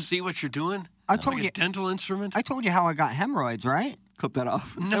stick to see what you're doing? I told like you. a dental instrument? I told you how I got hemorrhoids, right? Clip that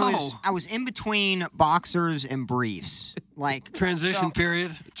off. No. I was in between boxers and briefs. Like Transition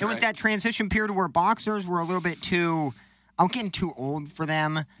period. It was that transition period where boxers were a little bit too. I'm getting too old for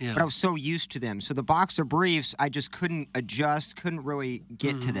them, Yeah. but I was so used to them. So the boxer briefs, I just couldn't adjust, couldn't really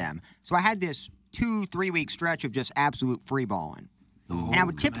get to them. So I had this 2-3 week stretch of just absolute free balling. And I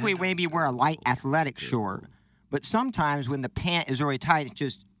would typically maybe wear a light athletic short, but sometimes when the pant is really tight,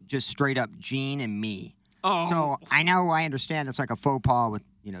 it's just straight up jean and me. Oh. So I understand it's like a faux pas with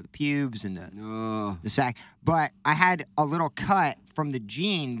the pubes and the sack, but I had a little cut from the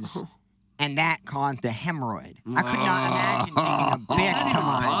jeans. And that caused the hemorrhoid. I could not imagine taking a bic to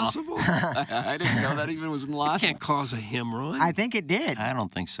mine. Possible? I didn't know that even was in line. It can't cause a hemorrhoid. I think it did. I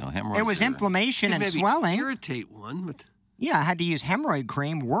don't think so. Hemorrhoids. It was inflammation and maybe swelling. Irritate one, but Yeah, I had to use hemorrhoid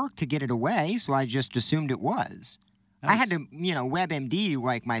cream, work to get it away, so I just assumed it was. I had to, WebMD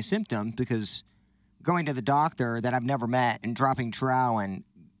like my symptoms because going to the doctor that I've never met and dropping trow and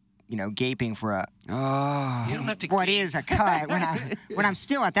gaping for a you don't have to. what is a cut when I'm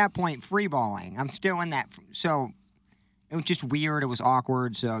still at that point free balling. I'm still in that. So It was just weird. It was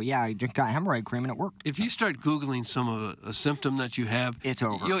awkward. So, yeah, I just got hemorrhoid cream and it worked. If you start Googling some of a symptom that you have, it's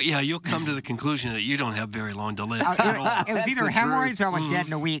over. You'll come to the conclusion that you don't have very long to live. It was either hemorrhoids or I was dead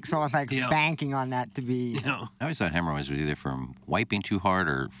in a week. So I was like banking on that to be. I always thought hemorrhoids was either from wiping too hard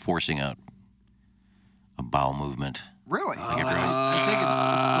or forcing out a bowel movement. Really? I think it's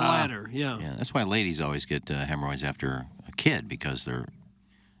the latter. Yeah. Yeah, that's why ladies always get hemorrhoids after a kid because they're,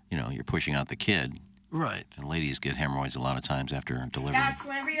 you're pushing out the kid. Right. And ladies get hemorrhoids a lot of times after delivery. That's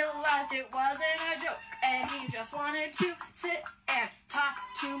when I realized it wasn't a joke, and he just wanted to sit and talk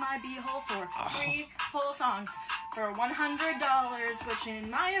to my beehole for 3 whole songs for $100, which in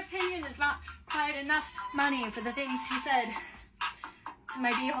my opinion is not quite enough money for the things he said to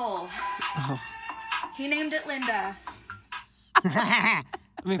my beehole. Oh. He named it Linda. I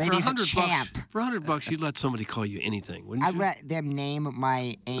mean, for Lady's a $100, you'd let somebody call you anything, wouldn't you? I'd let them name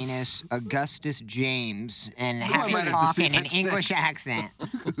my anus Augustus James and have might him have to talk see in if an that English sticks. accent.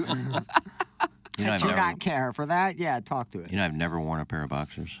 I've Do never, not care for that. Yeah, talk to it. I've never worn a pair of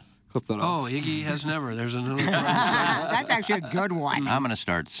boxers. Clip that Oh, Iggy has never. There's another. That's actually a good one. I'm gonna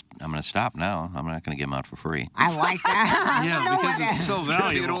stop now. I'm not gonna give them out for free. I like that. Yeah, No, because that- it's so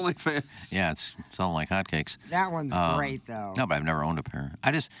valuable. Yeah, it's selling like hotcakes. That one's great, though. No, but I've never owned a pair.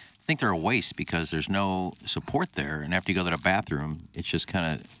 I just think they're a waste because there's no support there, and after you go to the bathroom, it's just kind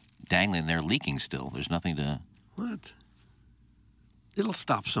of dangling there, leaking still. There's nothing to. What? It'll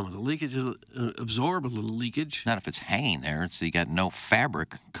stop some of the leakage. It'll absorb a little leakage. Not if it's hanging there. You got no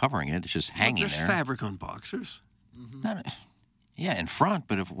fabric covering it. It's just hanging There's there. fabric on boxers. Yeah, in front.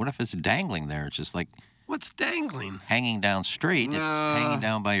 But what if it's dangling there? It's just like What's dangling? hanging down straight. It's hanging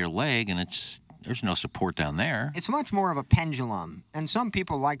down by your leg, and there's no support down there. It's much more of a pendulum, and some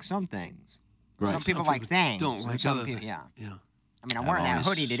people like some things. Right. Some people Some like people things. don't and like some other people, things. yeah. Yeah. I mean, I'm I've wearing that always-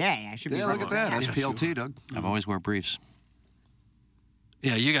 hoodie today. I should be. Yeah, look at that. wearing SPLT, Doug. I've always wear briefs.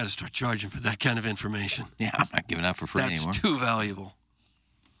 Yeah, you got to start charging for that kind of information. Yeah, I'm not giving out for free That's anymore. too valuable.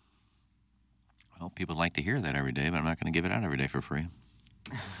 Well, people like to hear that every day, but I'm not going to give it out every day for free.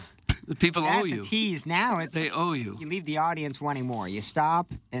 The people owe you. That's a tease. Now it's They owe you. You leave the audience wanting more. You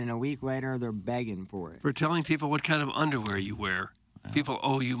stop, and a week later they're begging for it. For telling people what kind of underwear you wear. People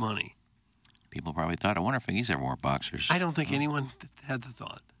owe you money. People probably thought, I wonder if he's ever wore boxers. I don't think anyone had the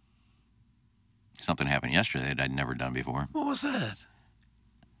thought. Something happened yesterday that I'd never done before. What was that?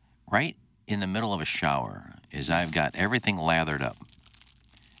 Right in the middle of a shower is I've got everything lathered up.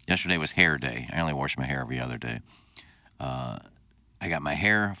 Yesterday was hair day. I only wash my hair every other day. I got my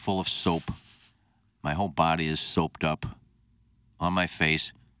hair full of soap. My whole body is soaped up. On my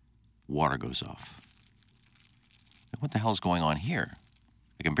face, water goes off. What the hell's going on here?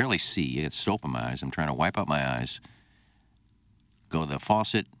 I can barely see. I get soap in my eyes. I'm trying to wipe out my eyes. Go to the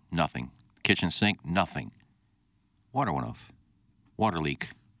faucet, nothing. Kitchen sink, nothing. Water went off. Water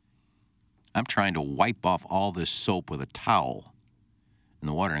leak. I'm trying to wipe off all this soap with a towel. And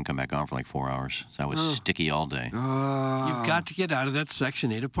the water didn't come back on for like 4 hours. So I was sticky all day. You've got to get out of that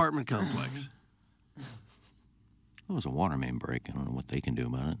Section 8 apartment complex. It was a water main break. I don't know what they can do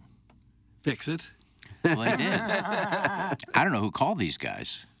about it. Fix it. Well, they did. I don't know who called these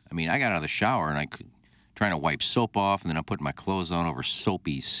guys. I mean, I got out of the shower and trying to wipe soap off, and then I'm putting my clothes on over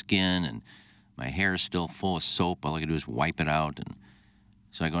soapy skin, and my hair is still full of soap. All I can do is wipe it out. And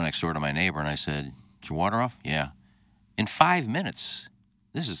so I go next door to my neighbor, and I said, "Is your water off?" "Yeah." In 5 minutes,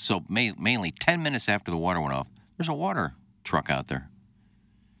 this is so mainly 10 minutes after the water went off, there's a water truck out there.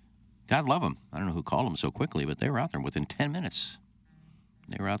 God love them. I don't know who called them so quickly, but they were out there within 10 minutes.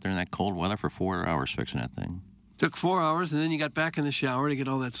 They were out there in that cold weather for 4 hours fixing that thing. Took 4 hours, and then you got back in the shower to get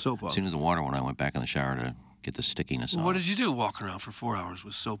all that soap off. As soon as the water went, I went back in the shower to get the stickiness off. What did you do walking around for 4 hours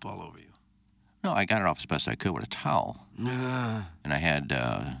with soap all over you? No, I got it off as best I could with a towel. And I had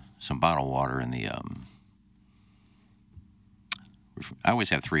some bottled water in the... I always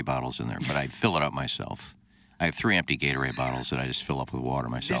have 3 bottles in there, but I fill it up myself. I have 3 empty Gatorade bottles that I just fill up with water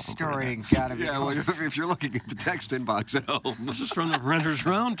myself. This story gotta be. Yeah, well, if you're looking at the text inbox at home. This is from the Renters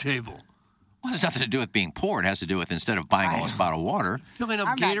Roundtable. Well, it has nothing to do with being poor. It has to do with instead of buying all this bottled water. Filling up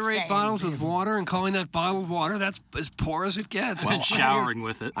I'm not Gatorade saying bottles with water and calling that bottled water, that's as poor as it gets. And showering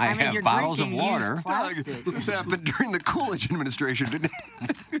with it. I mean, have you're bottles of drinking used water. plastic. This happened during the Coolidge administration, didn't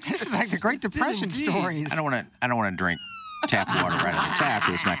it? This is like the Great Depression Indeed. stories. I don't want to drink tap water right out of the tap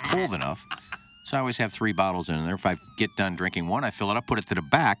because it's not cold enough. So I always have 3 bottles in there. If I get done drinking one, I fill it up, put it to the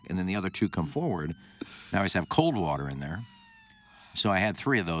back, and then the other 2 come forward. And I always have cold water in there. So I had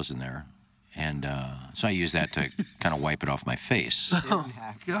 3 of those in there. And so I use that to kind of wipe it off my face. Oh,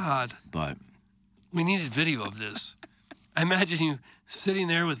 God. But We needed video of this. I imagine you sitting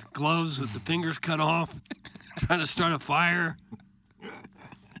there with gloves with the fingers cut off, trying to start a fire.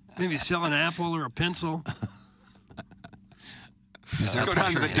 Maybe sell an apple or a pencil. Go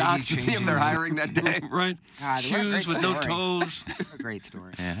down to the docks to see if they're hiring that day. Right. Shoes with no toes. A great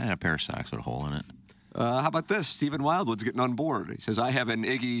story. Yeah, I had a pair of socks with a hole in it. How about this? Stephen Wildwood's getting on board. He says, I have an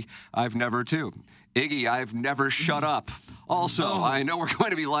Iggy I've never too. Iggy, I've never shut up. Also, I know we're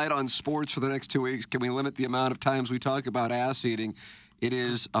going to be light on sports for the next 2 weeks. Can we limit the amount of times we talk about ass eating? It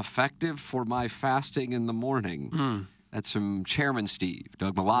is effective for my fasting in the morning. That's from Chairman Steve.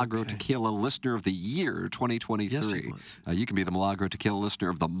 Doug Milagro Tequila Listener of the Year 2023. Yes, it was. You can be the Milagro Tequila Listener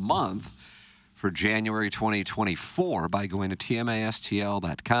of the Month for January 2024 by going to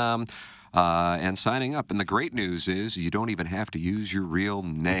tmastl.com and signing up. And the great news is you don't even have to use your real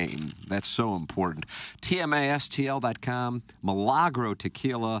name. That's so important. tmastl.com, Milagro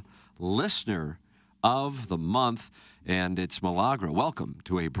Tequila Listener of the Month. And it's Milagro. Welcome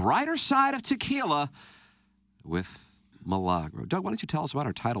to a brighter side of tequila with Milagro. Doug, why don't you tell us about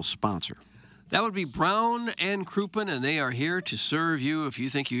our title sponsor? That would be Brown and Crouppen, and they are here to serve you if you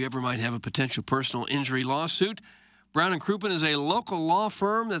think you ever might have a potential personal injury lawsuit. Brown and Crouppen is a local law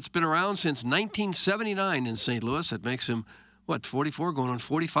firm that's been around since 1979 in St. Louis. That makes him, 44, going on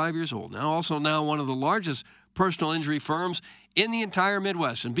 45 years old now. Also now one of the largest personal injury firms in the entire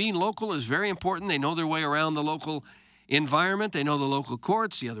Midwest. And being local is very important. They know their way around the local environment. They know the local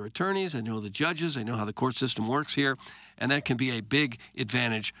courts, the other attorneys. They know the judges. They know how the court system works here. And that can be a big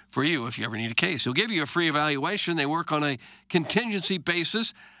advantage for you if you ever need a case. They'll give you a free evaluation. They work on a contingency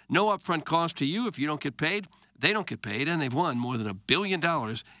basis. No upfront cost to you if you don't get paid. They don't get paid, and they've won more than $1 billion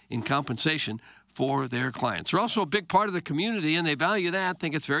in compensation for their clients. They're also a big part of the community, and they value that. I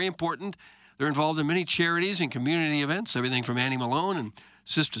think it's very important. They're involved in many charities and community events, everything from Annie Malone and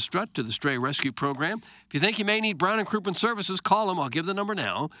Sister Strut to the Stray Rescue Program. If you think you may need Brown and Crouppen services, call them. I'll give the number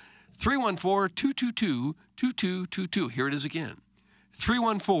now. 314-222-2222. Here it is again.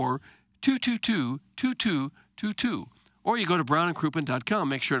 314-222-2222. Or you go to brownandcrouppen.com.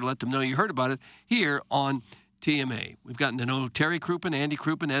 Make sure to let them know you heard about it here on TMA. We've gotten to know Terry Crouppen, Andy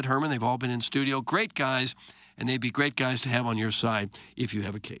Crouppen, Ed Herman. They've all been in studio. Great guys, and they'd be great guys to have on your side if you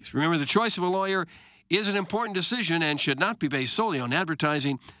have a case. Remember, the choice of a lawyer is an important decision and should not be based solely on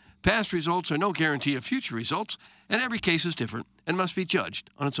advertising. Past results are no guarantee of future results, and every case is different and must be judged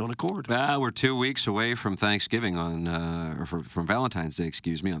on its own accord. We're 2 weeks away from Thanksgiving from Valentine's Day,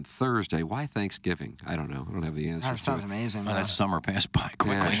 on Thursday. Why Thanksgiving? I don't know. I don't have the answer. That sounds amazing. Oh, that summer passed by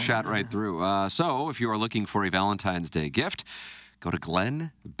quickly. Yeah, shot right through. So if you are looking for a Valentine's Day gift, go to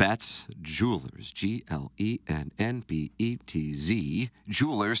Glenn Betts Jewelers, GLENNBETZ,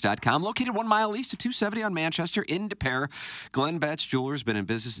 jewelers.com, located 1 mile east of 270 on Manchester in De Pere. Glenn Betts Jewelers, been in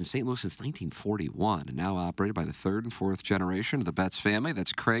business in St. Louis since 1941 and now operated by the third and fourth generation of the Betts family.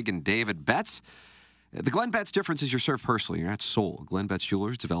 That's Craig and David Betts. The Glenn Betts difference is you're served personally. You're not sold. Glenn Betts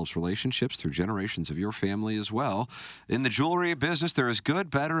Jewelers develops relationships through generations of your family as well. In the jewelry business, there is good,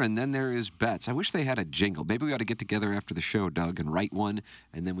 better, and then there is Betts. I wish they had a jingle. Maybe we ought to get together after the show, Doug, and write one,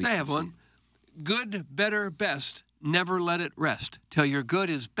 and then we can have one. Good, better, best. Never let it rest. Till your good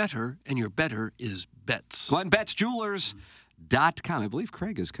is better and your better is Betts. Glenn Betts Jewelers. .com. I believe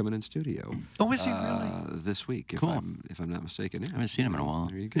Craig is coming in studio. Oh, is he really? This week, cool. if I'm not mistaken. Yeah. I haven't seen him in a while.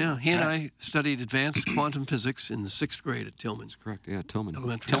 There you go. Yeah, he and I studied advanced quantum physics in the 6th grade at Tillman. That's correct. Yeah, Tillman.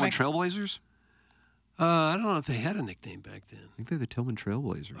 Elementary. Tillman Trailblazers? I don't know if they had a nickname back then. I think they're the Tillman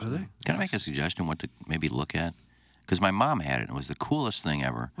Trailblazers. Are they? Can I make a suggestion what to maybe look at? Because my mom had it. It was the coolest thing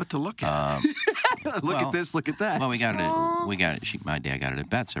ever. What to look at? Look at this, look at that. Well, we got it. My dad got it at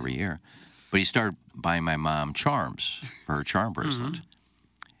Betts every year. But he started buying my mom charms for her charm bracelet. Mm-hmm.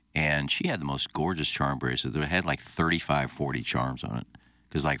 And she had the most gorgeous charm bracelet. It had like 35, 40 charms on it.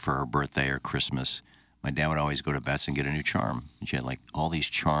 Because like for her birthday or Christmas, my dad would always go to Betts and get a new charm. And she had like all these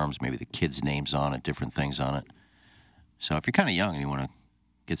charms, maybe the kids' names on it, different things on it. So if you're kind of young and you want to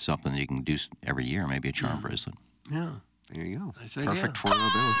get something that you can do every year, maybe a charm bracelet. Yeah. There you go. Nice Perfect idea. for your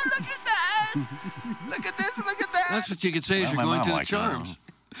ability. Look at that! Look at this, look at that! That's what you could say as you're going to the charms.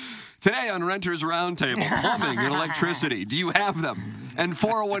 Today on Renters Roundtable, plumbing and electricity. Do you have them? And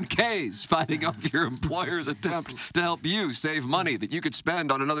 401ks, finding out your employer's attempt to help you save money that you could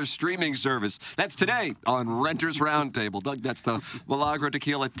spend on another streaming service. That's today on Renters Roundtable. Doug, that's the Milagro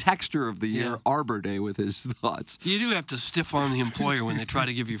Tequila Texture of the Year Arbor Day with his thoughts. You do have to stiff arm the employer when they try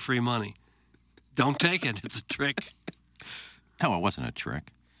to give you free money. Don't take it. It's a trick. No, it wasn't a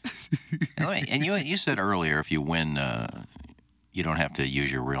trick. And you said earlier if you win, you don't have to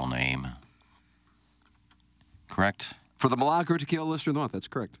use your real name. Correct? For the Milagro Tequila Listener of the Month, that's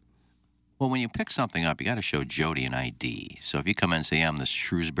correct. Well, when you pick something up, you got to show Jody an ID. So if you come in and say, I'm the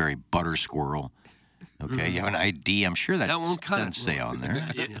Shrewsbury Butter Squirrel, Okay, you have an ID. I'm sure that won't cut doesn't it. say on there.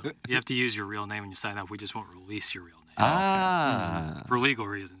 You have to use your real name when you sign up. We just won't release your real name. For legal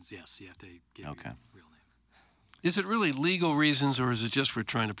reasons, yes, you have to give your real name. Is it really legal reasons, or is it just we're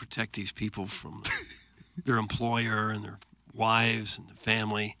trying to protect these people from their employer and their wives and their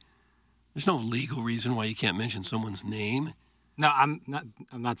family? There's no legal reason why you can't mention someone's name. No, I'm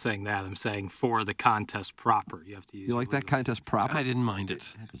not saying that. I'm saying for the contest proper, you have to use. You like that contest proper? I didn't mind it.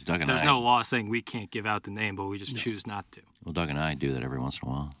 There's no law saying we can't give out the name, but we just choose not to. Well, Doug and I do that every once in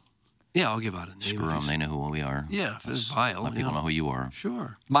a while. Yeah, I'll give out a name. Screw them. They know who we are. Yeah, if it's vile. Let people know who you are.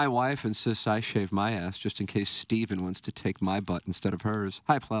 Sure. My wife insists I shave my ass just in case Steven wants to take my butt instead of hers.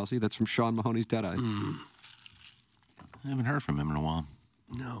 Hi, Plowsy. That's from Sean Mahoney's Deadeye. I haven't heard from him in a while.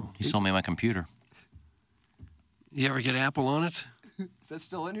 No. He sold me my computer. You ever get Apple on it? Is that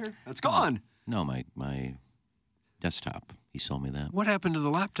still in here? It's gone. No, my desktop. He sold me that. What happened to the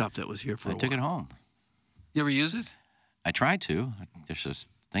laptop that was here for a I took while? it home. You ever use it? I tried to. There's this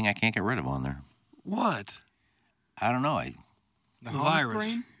thing I can't get rid of on there. What? I don't know. The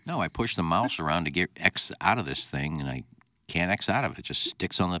virus. No, I push the mouse around to get X out of this thing, and I can't X out of it. It just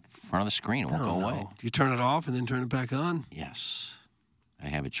sticks on the front of the screen. It won't go away. Do you turn it off and then turn it back on? Yes. I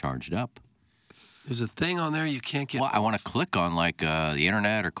have it charged up. There's a thing on there you can't get. Well, I want to click on like the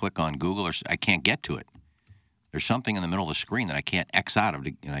internet or click on Google, or I can't get to it. There's something in the middle of the screen that I can't X out of,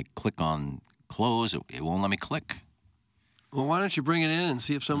 and I click on close. It won't let me click. Well, why don't you bring it in and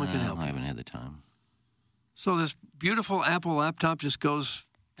see if someone can help I you? haven't had the time. So this beautiful Apple laptop just goes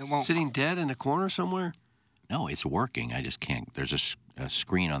sitting dead in a corner somewhere? No, it's working. I just can't. There's a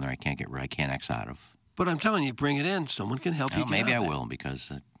screen on there I can't get rid. I can't X out of. But I'm telling you, bring it in. Someone can help you. Well, maybe I get out will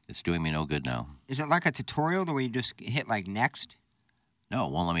because it's doing me no good now. Is it like a tutorial the way you just hit like next? No,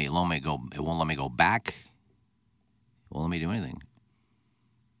 it won't let me. It won't let me go back. It won't let me do anything.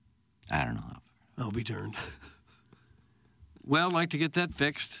 I don't know. I'll be turned. Well, I'd like to get that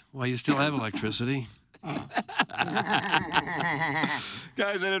fixed while you still have electricity. Guys,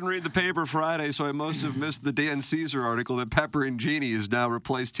 I didn't read the paper Friday, so I must have missed the Dan Caesar article that Pepper and Jeannie has now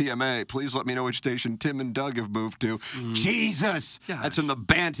replaced TMA. Please let me know which station Tim and Doug have moved to. Jesus! Gosh. That's from the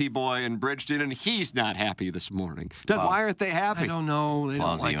Banty Boy in Bridgeton, and he's not happy this morning. Doug, why aren't they happy? I don't know. They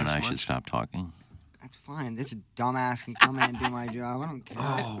don't like you and us I much. should stop talking. That's fine. This dumbass can come in and do my job. I don't care.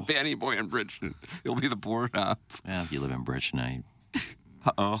 Oh. Banty Boy in Bridgeton. He'll be the board op. Yeah, if you live in Bridgeton,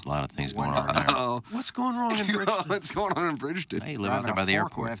 Uh-oh. There's a lot of things going on there. Uh-oh. What's going wrong in Bridgeton? What's going on in Bridgeton? Hey, you live out there by the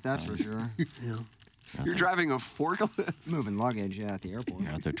airport. Forklift, that's for sure. Yeah. You're driving a forklift? Moving luggage, at the airport.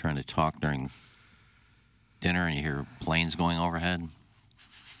 You're out there trying to talk during dinner and you hear planes going overhead.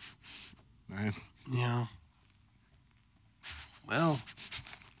 Right. Yeah. Well,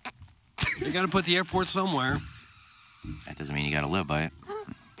 you got to put the airport somewhere. That doesn't mean you got to live by it.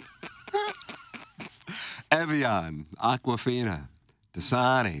 Evian, Aquafina,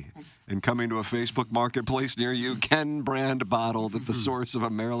 Dasani, and coming to a Facebook marketplace near you, Ken brand bottled at the source of a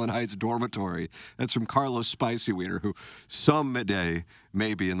Maryland Heights dormitory. That's from Carlos Spicy Wiener, who someday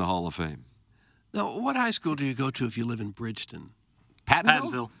may be in the Hall of Fame. Now, what high school do you go to if you live in Bridgeton?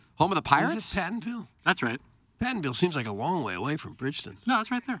 Pattonville? Home of the Pirates? Is it Pattonville? That's right. Pattonville seems like a long way away from Bridgeton. No,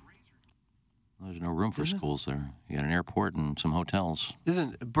 it's right there. Well, there's no room for schools there. You got an airport and some hotels.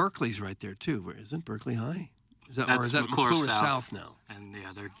 Isn't Berkeley's right there too? Isn't Berkeley High? That's or is that McClure South now? And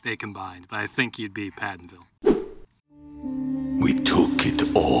yeah, they combined. But I think you'd be Pattonville. We took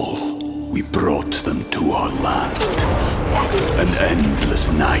it all. We brought them to our land. An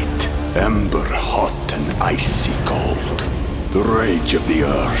endless night, ember hot and icy cold. The rage of the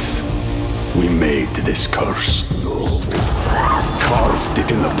earth. We made this curse. Carved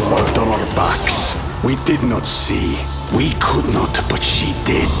it in the blood on our backs. We did not see. We could not, but she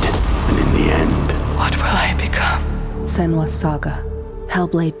did. And in the end... What will I become? Senwa Saga.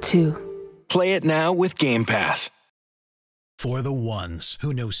 Hellblade 2. Play it now with Game Pass. For the ones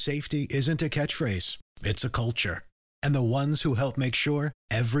who know safety isn't a catchphrase, it's a culture. And the ones who help make sure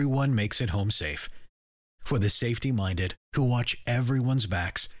everyone makes it home safe. For the safety-minded who watch everyone's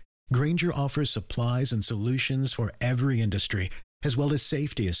backs, Grainger offers supplies and solutions for every industry, as well as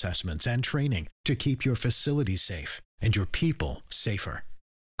safety assessments and training to keep your facilities safe and your people safer.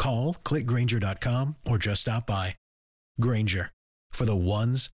 Call, clickgrainger.com, or just stop by. Grainger, for the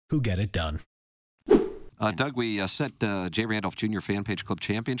ones who get it done. Doug, we set J. Randolph Jr. Fan Page Club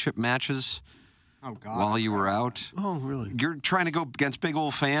Championship matches while you were out. Oh, really? You're trying to go against Big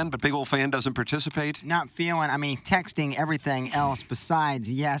Ol' Fan, but Big Ol' Fan doesn't participate? Texting everything else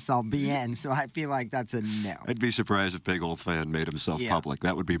besides yes, I'll be in, so I feel like that's a no. I'd be surprised if Big Ol' Fan made himself public.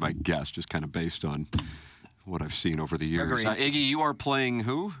 That would be my guess, just kind of based on what I've seen over the years. Agreed. Iggy, you are playing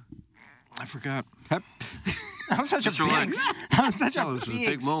who? I forgot. I'm such Mr. a big, Licks. I'm such Oh, a this was a big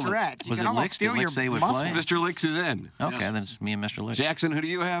big moment. stretch. You Was can it almost Licks? Did feel Licks your say would muscle. play? Mr. Licks is in. Okay, then it's me and Mr. Licks. Jackson, who do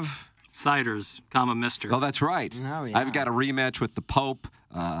you have? Ciders, comma, Mister. Oh, that's right. Oh, yeah. I've got a rematch with the Pope.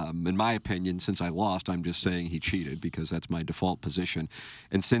 In my opinion, since I lost, I'm just saying he cheated because that's my default position.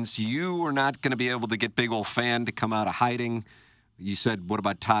 And since you were not going to be able to get Big Ol' Fan to come out of hiding, you said, what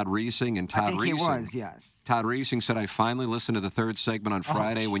about Todd Reesing? And Todd I think Reesing, he was, yes. Todd Reesing said, I finally listened to the third segment on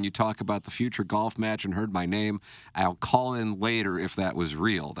Friday when you talk about the future golf match and heard my name. I'll call in later if that was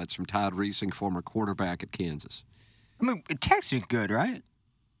real. That's from Todd Reesing, former quarterback at Kansas. I mean, texting's good, right?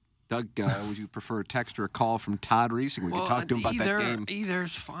 Doug, would you prefer a text or a call from Todd Reesing? We could talk to him about that game.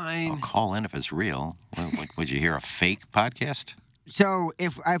 Either's fine. I'll call in if it's real. Would you hear a fake podcast? So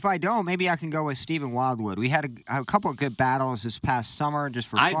if I don't, maybe I can go with Stephen Wildwood. We had a couple of good battles this past summer just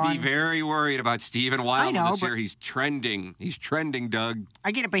for fun. I'd be very worried about Stephen Wildwood I know, this year. He's trending. He's trending, Doug.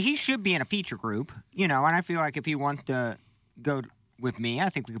 I get it, but he should be in a feature group, and I feel like if he wants to go with me, I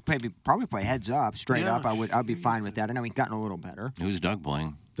think we could probably play heads up, straight up. I'd be fine with that. I know he's gotten a little better. Who's Doug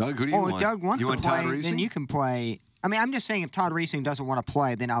playing? Doug, who do you want? If Doug wants you to want play, Todd Reesing? then you can play. I mean, I'm just saying if Todd Reesing doesn't want to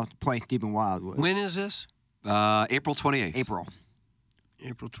play, then I'll play Stephen Wildwood. When is this? April 28th.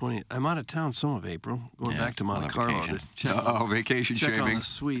 April 20th. I'm out of town some of April. Going back to Monte Carlo to check. Vacation check shaming. on the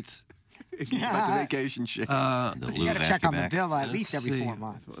suites. About the vacation shit. you got to check on the villa at least every 4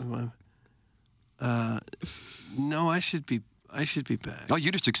 months. No, I should be back. Oh,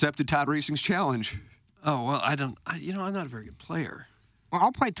 you just accepted Todd Reesing's challenge. Oh well, I'm not a very good player. Well,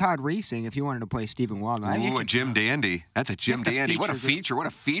 I'll play Todd Reesing if you wanted to play Stephen Wildwood. Ooh, a Jim Dandy. That's a Jim Dandy. What a feature. What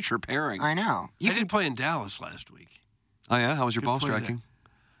a feature pairing. I know. I did play in Dallas last week. Oh, yeah? How was your Good ball play striking?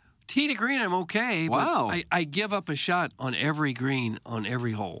 Tee to green, I'm okay. Wow. But I give up a shot on every green on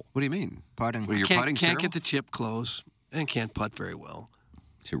every hole. What do you mean? Putting. Well, you're can't putting get the chip close and can't putt very well.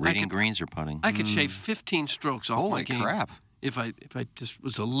 So reading greens or putting? I could shave 15 strokes off Holy my game. crap. If I just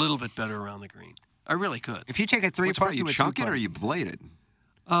was a little bit better around the green. I really could. If you take a What's putt better, you to a chunk it two-putt. or you blade it?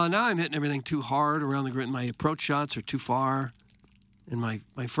 Now I'm hitting everything too hard around the green. My approach shots are too far. And my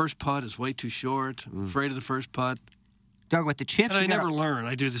first putt is way too short. I'm afraid of the first putt. Doug, with the chips, And I you gotta- never learn.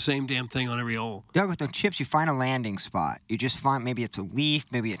 I do the same damn thing on every hole. Doug, with the chips, you find a landing spot. You just find maybe it's a leaf,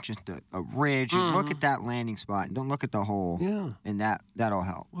 maybe it's just a ridge. You look at that landing spot and don't look at the hole. Yeah. And that'll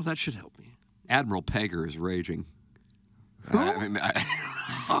help. Well, that should help me. Admiral Pegger is raging. I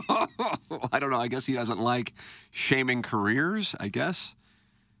don't know. I guess he doesn't like shaming careers, I guess.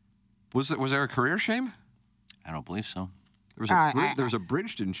 Was there a career shame? I don't believe so. There was a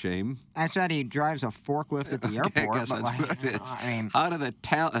Bridgeton shame. I said he drives a forklift at the airport. I guess but that's like, what it is. I mean, How do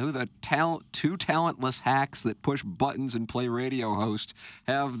two talentless hacks that push buttons and play radio host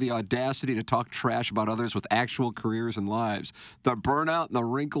have the audacity to talk trash about others with actual careers and lives? The burnout and the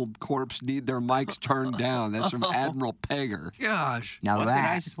wrinkled corpse need their mics turned down. That's from Admiral Pegger. Gosh. now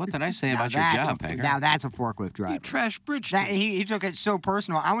What did I say about your that's job, a, Pegger? Now that's a forklift driver. You trash Bridgeton. He took it so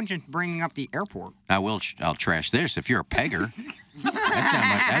personal. I was just bringing up the airport. I'll trash this. If you're a Pegger,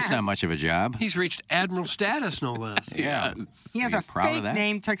 that's not much of a job. He's reached admiral status, no less. Yeah. He has Are a you proud of fake that?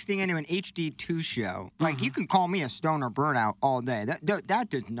 name texting into an HD2 show. Like, you can call me a stoner burnout all day. That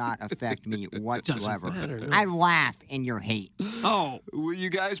does not affect me whatsoever. matter, no. I laugh in your hate. Oh. Will you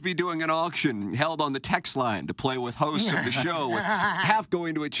guys be doing an auction held on the text line to play with hosts of the show, with half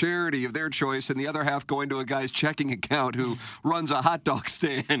going to a charity of their choice and the other half going to a guy's checking account who runs a hot dog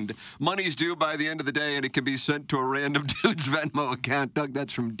stand? Money's due by the end of the day, and it can be sent to a random dude's Venmo account. Doug,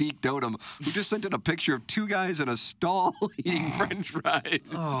 that's from Deke Dotem, who just sent in a picture of two guys in a stall eating French fries.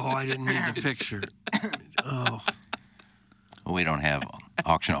 Oh, I didn't need the picture. Oh. Well, we don't have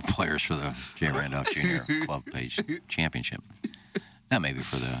auction off players for the J. Randolph Jr. Club Page Championship. That may be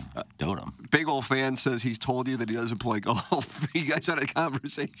for the Dotem. Big Ol' Fan says he's told you that he doesn't play golf. You guys had a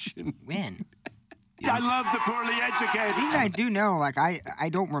conversation. When? I love the poorly educated. I think I do know. Like, I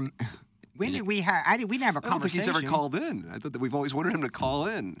don't remember. When did we have? We didn't have a I don't think conversation. he's ever called in. I thought that we've always wanted him to call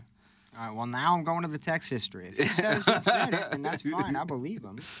in. All right. Well, now I'm going to the text history. If he says he said it, then that's fine. I believe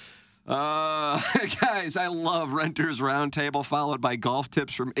him. Guys, I love Renters Roundtable, followed by golf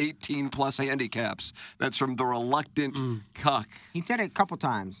tips from 18-plus handicaps. That's from the Reluctant Cuck. He said it a couple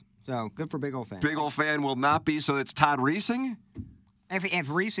times, so good for Big Ol' Fan. Big Ol' Fan will not be, so it's Todd Reesing? If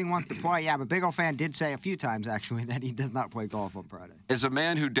Reesing wants to play, yeah, but Big Ol' Fan did say a few times, actually, that he does not play golf on Friday. As a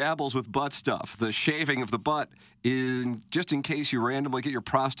man who dabbles with butt stuff, the shaving of the butt, just in case you randomly get your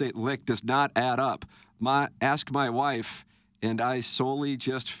prostate licked, does not add up. Ask my wife, and I solely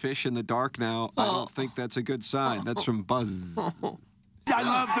just fish in the dark now. I don't think that's a good sign. That's from Buzz. I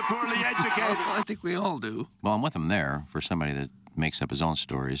love the poorly educated. I think we all do. Well, I'm with him there for somebody that makes up his own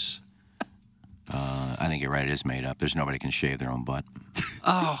stories. I think you're right. It is made up. There's nobody can shave their own butt.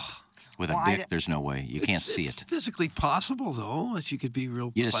 Oh. With a Bic, there's no way. You can't see It's it. physically possible, though, that you could be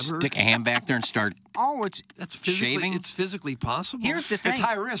real You clever. just stick a hand back there and start That's physically, shaving? It's physically possible. Here's the thing. It's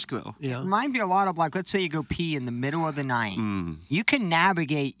high risk, though. It reminds me a lot of, like, let's say you go pee in the middle of the night. You can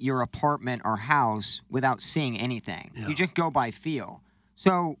navigate your apartment or house without seeing anything. You just go by feel.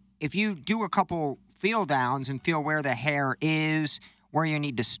 So if you do a couple feel downs and feel where the hair is, where you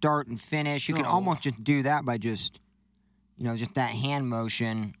need to start and finish, you can almost just do that by just, just that hand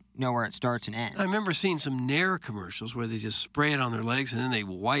motion, know where it starts and ends. I remember seeing some Nair commercials where they just spray it on their legs and then they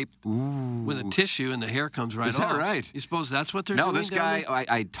wipe with a tissue and the hair comes right off. Is that right? You suppose that's what they're doing? No, this down guy,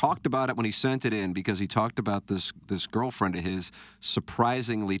 I talked about it when he sent it in because he talked about this girlfriend of his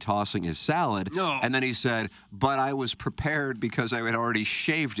surprisingly tossing his salad. No. And then he said, but I was prepared because I had already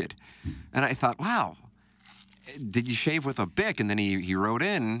shaved it. And I thought, wow. Did you shave with a Bic? And then he wrote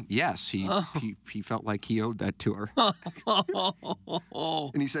in, yes, he felt like he owed that to her.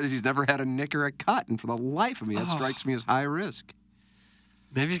 And he says he's never had a nick or a cut, and for the life of me, that strikes me as high risk.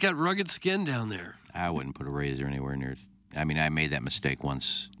 Maybe he's got rugged skin down there. I wouldn't put a razor anywhere near. I mean, I made that mistake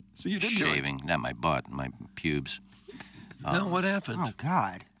once. So you did do it. shaving, not my butt, my pubes. No, what happened? Oh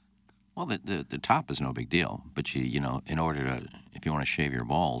God. Well, the top is no big deal, but in order to, if you want to shave your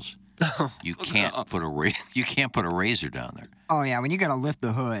balls, you can't put a razor down there. Oh yeah, when you gotta lift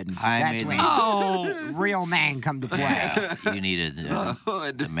the hood, that's when real man come to play. You needed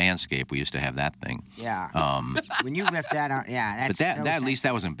the Manscaped. We used to have that thing. Yeah. When you lift that out, that's. But that at least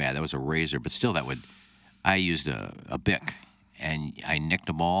that wasn't bad. That was a razor, but still I used a Bic, and I nicked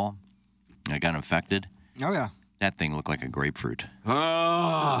a ball, and I got infected. Oh yeah. That thing looked like a grapefruit.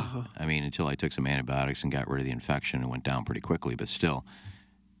 Oh. I mean, until I took some antibiotics and got rid of the infection, it went down pretty quickly. But still,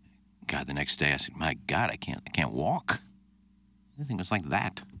 God, the next day I said, "My God, I can't walk." Everything was like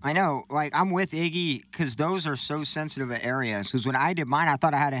that. I know. Like, I'm with Iggy because those are so sensitive areas. Because when I did mine, I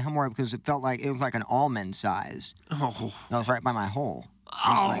thought I had a hemorrhoid because it felt like it was like an almond size. Oh. That was right by my hole. It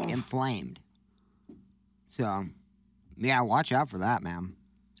was like inflamed. So, yeah, watch out for that, man.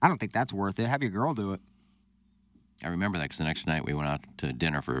 I don't think that's worth it. Have your girl do it. I remember that because the next night we went out to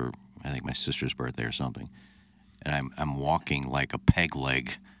dinner for, I think, my sister's birthday or something. And I'm walking like a peg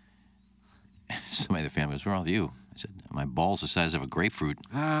leg. Somebody in the family goes, "What's wrong with you?" I said, "My ball's the size of a grapefruit."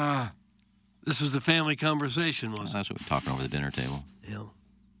 This was the family conversation, wasn't it? That's what we're talking over the dinner table. Yeah.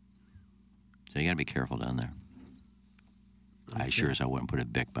 So you got to be careful down there. I sure as I wouldn't put a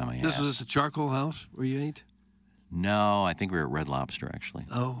Bic by my ass. This was at the charcoal house where you ate? No, I think we were at Red Lobster, actually.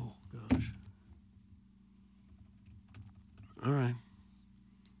 Oh, gosh. All right.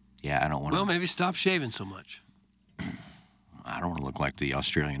 Yeah, I don't want to... Well, maybe stop shaving so much. I don't want to look like the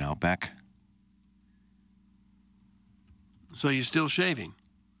Australian outback. So you're still shaving?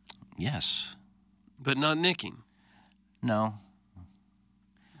 Yes. But not nicking? No.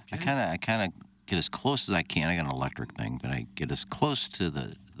 Okay. I kind of get as close as I can. I got an electric thing, but I get as close to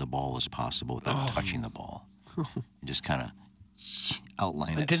the ball as possible without touching the ball. Just kind of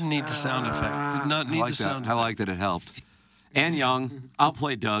outline it. I didn't need the sound effect. Did not need the sound effect. I like that it helped. Ann Young, I'll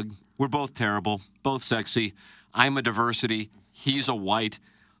play Doug. We're both terrible, both sexy. I'm a diversity. He's a white.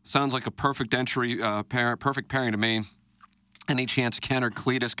 Sounds like a perfect perfect pairing to me. Any chance Ken or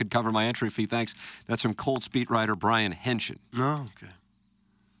Cletus could cover my entry fee? Thanks. That's from Colts beat writer Brian Henshin. Oh,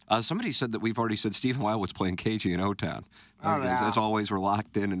 okay. Somebody said that we've already said Stephen Wildwood's playing KG in O-Town. As always, we're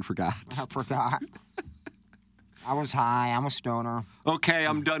locked in and forgot. I forgot. I was high. I'm a stoner. Okay,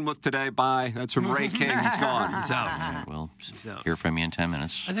 I'm done with today. Bye. That's from Ray King. He's gone. He's out. Well, He's out. hear from you in 10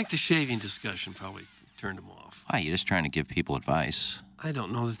 minutes. I think the shaving discussion probably turned him off. Why? You're just trying to give people advice. I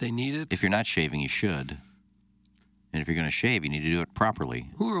don't know that they need it. If you're not shaving, you should. And if you're going to shave, you need to do it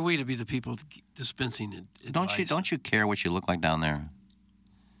properly. Who are we to be the people dispensing advice? Don't you care what you look like down there?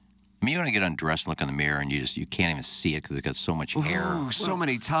 I mean, you want to get undressed, look in the mirror, and you can't even see it because it's got so much hair. Ooh, so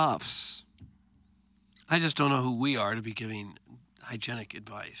many tufts. I just don't know who we are to be giving hygienic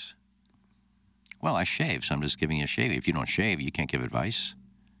advice. Well, I shave, so I'm just giving you a shave. If you don't shave, you can't give advice.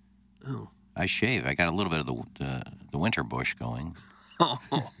 Oh. I shave. I got a little bit of the winter bush going.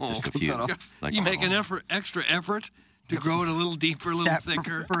 Just a few. Like you make an extra effort to grow it a little deeper, a little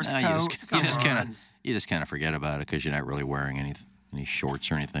thicker. You just kind of forget about it because you're not really wearing any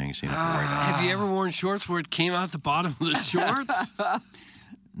shorts or anything. So you don't have to worry about it. Have you ever worn shorts where it came out the bottom of the shorts?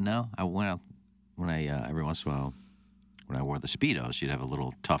 No, I went out when I every once in a while when I wore the Speedos, you'd have a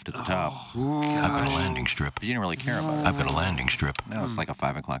little tuft at the top. I've got a landing strip. But you didn't really care about it. I've got a landing strip. Now it's like a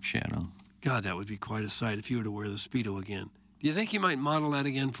 5 o'clock shadow. God, that would be quite a sight if you were to wear the Speedo again. Do you think you might model that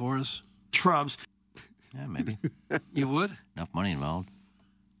again for us? Shrubs. Yeah, maybe. You would? Enough money involved.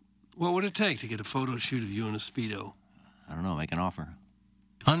 What would it take to get a photo shoot of you in a Speedo? I don't know. Make an offer.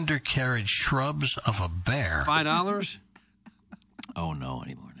 Undercarriage shrubs of a bear. $5? Oh, no,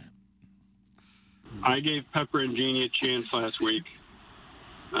 any more than that. I gave Pepper and Jeannie a chance last week.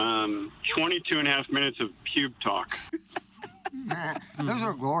 22 and a half minutes of pube talk. Those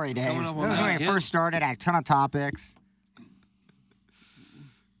were glory days. Coming Those up were on that when again. it first started. Had a ton of topics.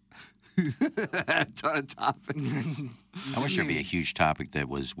 A ton of topics. I wish there'd be a huge topic that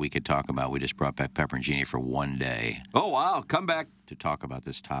we could talk about. We just brought back Pepper and Jeannie for one day. Oh, wow. Come back. To talk about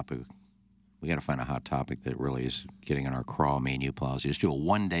this topic. We got to find a hot topic that really is getting in our craw, me and you, Plowsy. Just do a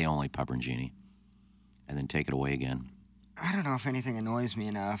one-day only Pepper and Jeannie, and then take it away again. I don't know if anything annoys me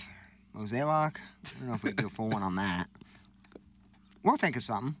enough. Mosaic? I don't know if we can do a full one on that. We'll think of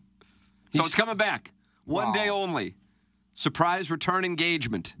something. So it's coming back. One day only. Surprise return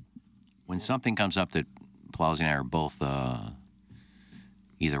engagement. When something comes up that Plowsy and I are both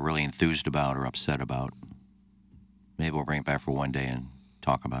either really enthused about or upset about, maybe we'll bring it back for one day and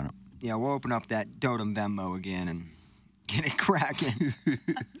talk about it. Yeah, we'll open up that Dotem Venmo again and get it cracking.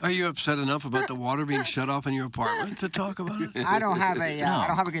 Are you upset enough about the water being shut off in your apartment to talk about it? I don't have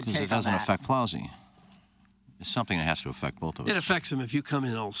a good because take it doesn't on that. affect Plowsy. It's something that has to affect both of us. It affects him if you come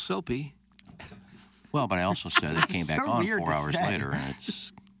in all soapy. Well, but I also said it came back so on weird 4 to hours say. later, and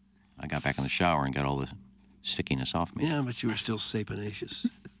I got back in the shower and got all the stickiness off me. Yeah, but you were still saponaceous.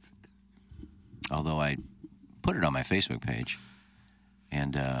 Although I put it on my Facebook page,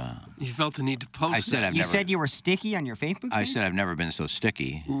 and You felt the need to post I said that. I've You never. said you were sticky on your Facebook page? I said I've never been so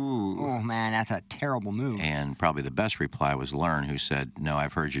sticky. Oh, man, that's a terrible move. And probably the best reply was Learn, who said, "No,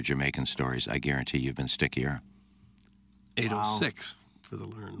 I've heard your Jamaican stories. I guarantee you've been stickier." 806 for the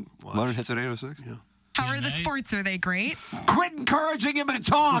Learn watch. Learn hits at 806? Yeah. How are the sports? Are they great? Quit encouraging him to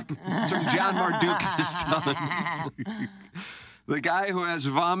talk. It's from John Mardukas' tongue. The guy who has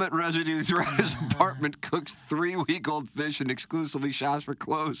vomit residue throughout his apartment cooks 3-week-old fish and exclusively shops for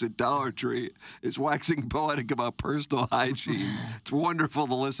clothes at Dollar Tree is waxing poetic about personal hygiene. It's wonderful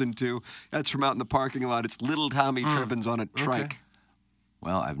to listen to. That's from out in the parking lot. It's little Tommy Trippins on a trike.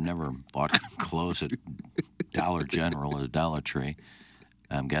 Well, I've never bought clothes at Dollar General or Dollar Tree.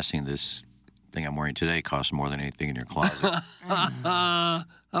 I'm guessing this thing I'm wearing today costs more than anything in your closet. How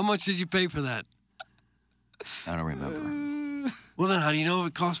much did you pay for that? I don't remember. Well, then how do you know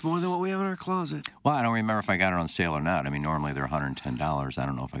it costs more than what we have in our closet? Well, I don't remember if I got it on sale or not. I mean, normally they're $110. I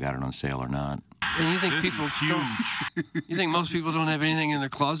don't know if I got it on sale or not. And you think people don't? You think most people don't have anything in their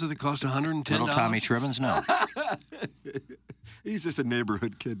closet that costs $110? Little Tommy Tribbins? No. He's just a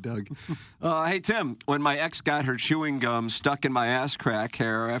neighborhood kid, Doug. Hey, Tim, when my ex got her chewing gum stuck in my ass crack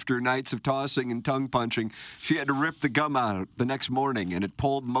hair after nights of tossing and tongue punching, she had to rip the gum out the next morning, and it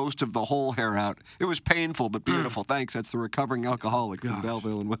pulled most of the whole hair out. It was painful but beautiful. Thanks. That's the recovering alcoholic from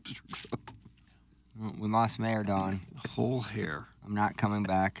Belleville and Webster Grove. We lost Mayor Dawn. Whole hair. I'm not coming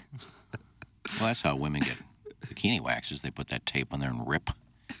back. Well, that's how women get bikini waxes. They put that tape on there and rip.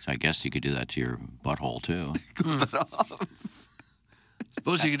 So I guess you could do that to your butthole, too.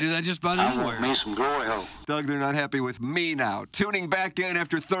 Suppose you could do that just about anywhere. Me some glory hole. Doug, they're not happy with me now. Tuning back in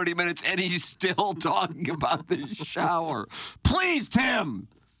after 30 minutes, and he's still talking about the shower. Please, Tim!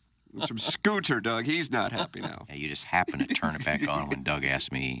 It's from Scooter, Doug. He's not happy now. Yeah, you just happened to turn it back on when Doug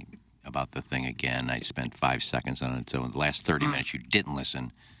asked me about the thing again. I spent 5 seconds on it. So in the last 30 minutes, you didn't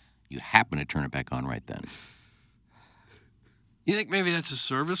listen. You happened to turn it back on right then. You think maybe that's a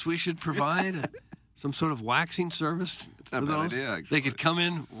service we should provide? Some sort of waxing service for not a bad those? idea, actually. They could come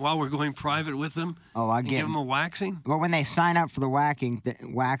in while we're going private with them and give them a waxing? Well, when they sign up for the waxing,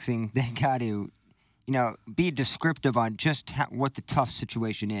 they got to, be descriptive on just what the tough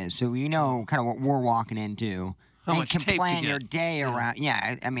situation is. So you know kind of what we're walking into. How and much can tape to plan get. your day around.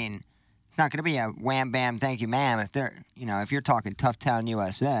 Yeah, I mean, it's not going to be a wham, bam, thank you, ma'am. If they're, if you're talking Tough Town,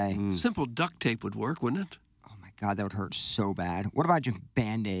 USA. Simple duct tape would work, wouldn't it? God, that would hurt so bad. What about just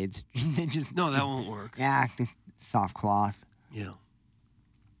Band-Aids? No, that won't work. Yeah, soft cloth. Yeah. All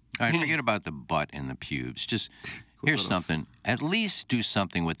right, forget about the butt and the pubes. Just, here's something. At least do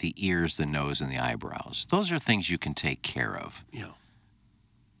something with the ears, the nose, and the eyebrows. Those are things you can take care of. Yeah.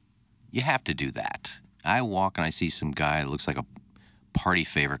 You have to do that. I walk and I see some guy that looks like a party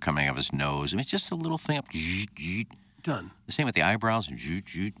favor coming out of his nose. I mean, it's just a little thing up. Done. The same with the eyebrows.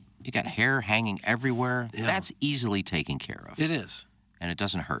 You got hair hanging everywhere. Yeah. That's easily taken care of. It is. And it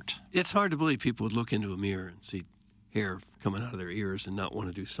doesn't hurt. It's hard to believe people would look into a mirror and see hair coming out of their ears and not want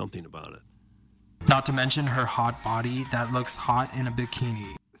to do something about it. Not to mention her hot body that looks hot in a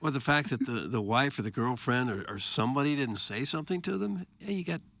bikini. Or the fact that the wife or the girlfriend or somebody didn't say something to them. Yeah, you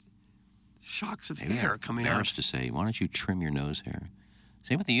got shocks of Maybe hair they're coming out. embarrassed to say, why don't you trim your nose hair?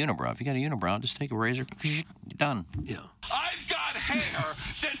 Same with the unibrow. If you got a unibrow, just take a razor, you're done. Yeah. I've got hair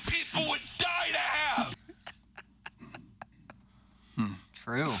that people would die to have.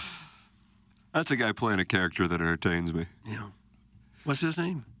 True. That's a guy playing a character that entertains me. Yeah. What's his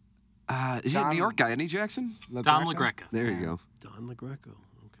name? Is he a New York guy, isn't he, Jackson? Don LaGreca. There you go. Don LaGreca.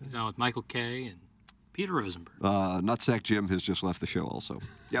 He's on with Michael Kay and Peter Rosenberg. Nutsack Jim has just left the show also.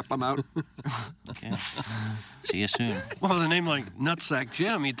 Yep, I'm out. Okay. See you soon. Well, with a name like Nutsack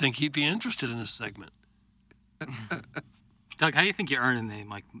Jim, you'd think he'd be interested in this segment. Doug, how do you think you earn a name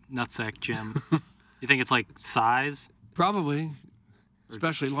like Nutsack Jim? You think it's like size? Probably.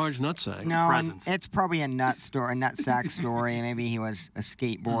 Especially large nutsack. No, and it's probably a nutsack story. Maybe he was a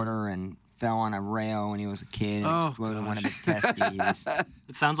skateboarder and fell on a rail when he was a kid and exploded one of his testes.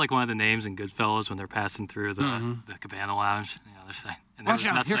 It sounds like one of the names in Goodfellas when they're passing through the Cabana Lounge. Yeah, they're saying, and Watch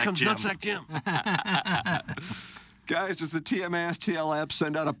there's out, here Nutsack comes Jim. Nutsack Jim. Guys, does the TMASTL app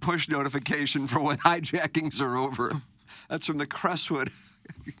send out a push notification for when hijackings are over? That's from the Crestwood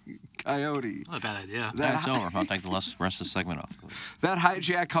Coyote. Not a bad idea. That's over. I'll take the rest of the segment off. That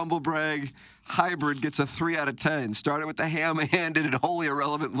hijack humble brag hybrid gets a 3 out of 10. Started with the ham-handed and wholly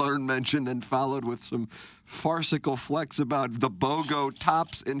irrelevant learn mention, then followed with some farcical flex about the BOGO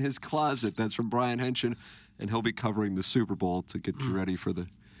tops in his closet. That's from Brian Henshin, and he'll be covering the Super Bowl to get you ready for the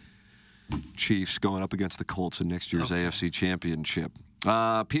Chiefs going up against the Colts in next year's AFC Championship.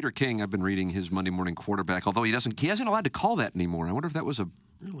 Peter King, I've been reading his Monday Morning Quarterback, although he isn't allowed to call that anymore. I wonder if that was a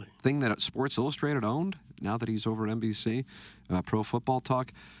thing that Sports Illustrated owned now that he's over at NBC, Pro Football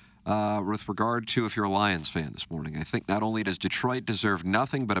Talk. With regard to, if you're a Lions fan this morning, I think not only does Detroit deserve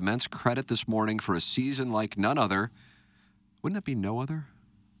nothing but immense credit this morning for a season like none other. Wouldn't that be no other?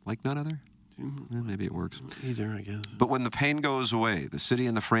 Like none other? Maybe it works. Either, I guess. But when the pain goes away, the city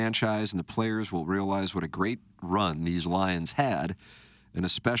and the franchise and the players will realize what a great run these Lions had, and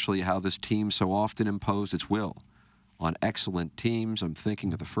especially how this team so often imposed its will on excellent teams. I'm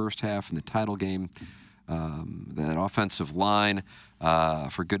thinking of the first half in the title game. That offensive line,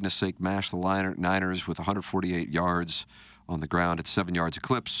 for goodness sake, mashed the Niners with 148 yards on the ground at 7 yards a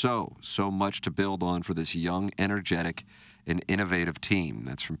clip. So much to build on for this young, energetic, and innovative team.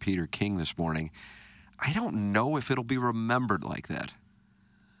 That's from Peter King this morning. I don't know if it'll be remembered like that.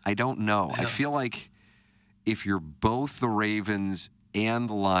 I don't know. Yeah. I feel like if you're both the Ravens and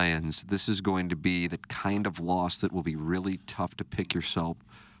the Lions, this is going to be the kind of loss that will be really tough to pick yourself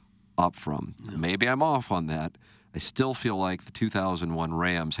up from. Yeah. Maybe I'm off on that. I still feel like the 2001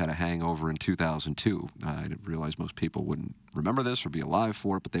 Rams had a hangover in 2002. I didn't realize most people wouldn't remember this or be alive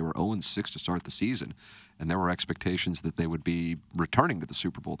for it, but they were 0-6 to start the season, and there were expectations that they would be returning to the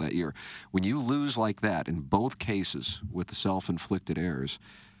Super Bowl that year. When you lose like that, in both cases with the self-inflicted errors,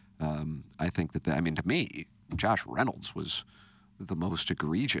 I think that, to me, Josh Reynolds was the most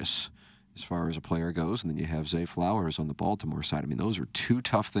egregious as far as a player goes, and then you have Zay Flowers on the Baltimore side. Those are two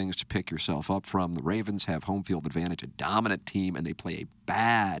tough things to pick yourself up from. The Ravens have home field advantage, a dominant team, and they play a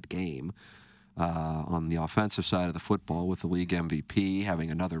bad game on the offensive side of the football with the league MVP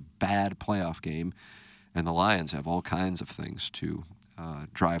having another bad playoff game, and the Lions have all kinds of things to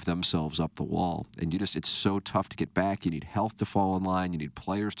drive themselves up the wall. And it's so tough to get back. You need health to fall in line. You need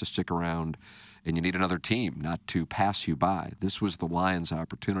players to stick around, and you need another team not to pass you by. This was the Lions'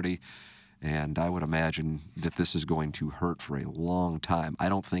 opportunity. And I would imagine that this is going to hurt for a long time. I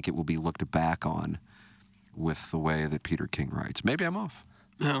don't think it will be looked back on with the way that Peter King writes. Maybe I'm off.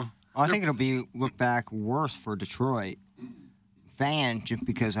 No. I think it'll be looked back worse for Detroit fans just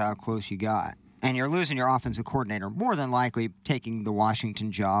because of how close you got. And you're losing your offensive coordinator, more than likely taking the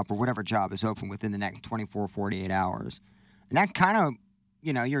Washington job or whatever job is open within the next 24, 48 hours. And that kind of,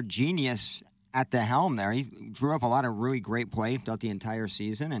 your genius at the helm there. He drew up a lot of really great plays throughout the entire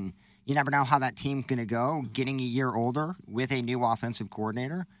season, and you never know how that team's going to go. Getting a year older with a new offensive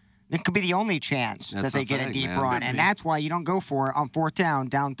coordinator, it could be the only chance that they get a deep run. And that's why you don't go for it on fourth down,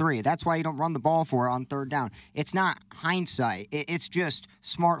 down 3. That's why you don't run the ball for it on third down. It's not hindsight. It's just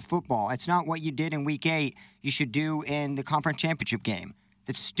smart football. It's not what you did in Week 8 you should do in the conference championship game.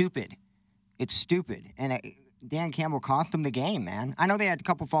 It's stupid. It's stupid. And Dan Campbell cost them the game, man. I know they had a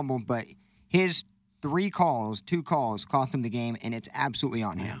couple fumbles, but his 2 calls cost them the game, and it's absolutely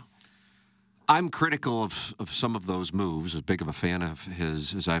on him. I'm critical of some of those moves, as big of a fan of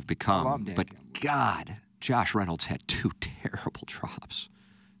his as I've become. But God, Josh Reynolds had 2 terrible drops.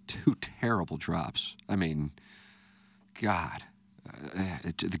 2 terrible drops. God.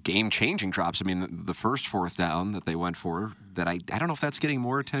 The game-changing drops. The first fourth down that they went for, that I don't know if that's getting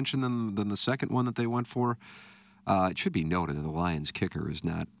more attention than the second one that they went for. It should be noted that the Lions kicker is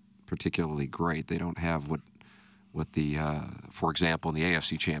not particularly great. They don't have what with the, for example, in the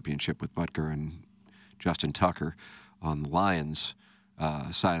AFC Championship with Butker and Justin Tucker on the Lions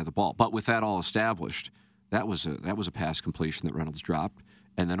side of the ball. But with that all established, that was a pass completion that Reynolds dropped,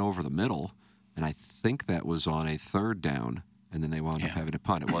 and then over the middle, and I think that was on a third down, and then they wound up having to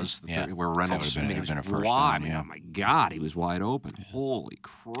punt. It was where Reynolds, Been a first wide. down, Oh my God, he was wide open. Holy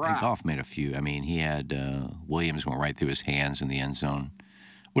crap! And Goff made a few. I mean, he had Williams went right through his hands in the end zone.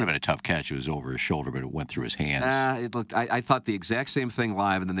 Would have been a tough catch. It was over his shoulder, but it went through his hands. It looked. I thought the exact same thing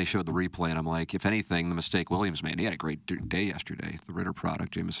live, and then they showed the replay, and I'm like, if anything, the mistake Williams made. He had a great day yesterday. The Ritter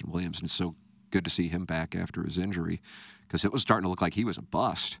product, Jamison Williams, and it's so good to see him back after his injury, because it was starting to look like he was a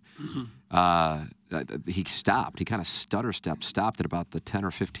bust. He stopped. He kind of stopped at about the 10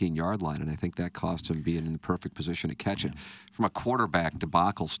 or 15 yard line, and I think that cost him being in the perfect position to catch it. From a quarterback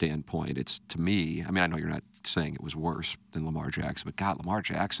debacle standpoint, it's, to me, I mean, I know you're not saying it was worse than Lamar Jackson, but God, Lamar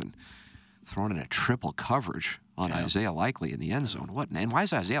Jackson throwing in a triple coverage on Isaiah Likely in the end zone. What? And why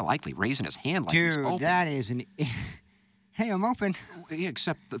is Isaiah Likely raising his hand like he's open? Dude, that is an... Hey, I'm open. Yeah,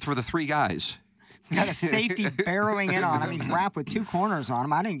 except for the three guys. Got a safety barreling in on him. He's wrapped with two corners on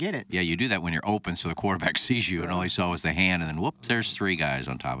him. I didn't get it. Yeah, you do that when you're open, so the quarterback sees you, and all he saw was the hand, and then whoops, there's three guys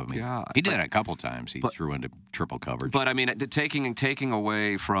on top of me. Yeah, he did that a couple times. He threw into triple coverage. But I mean, taking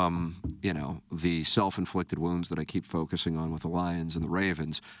away from the self-inflicted wounds that I keep focusing on with the Lions and the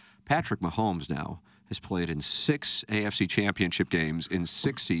Ravens, Patrick Mahomes now has played in 6 AFC Championship games in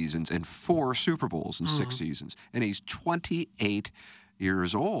 6 seasons and 4 Super Bowls in 6 seasons, and he's 28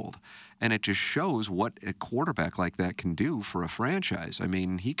 years old. And it just shows what a quarterback like that can do for a franchise. I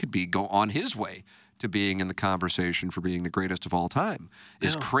mean, he could go on his way to being in the conversation for being the greatest of all time.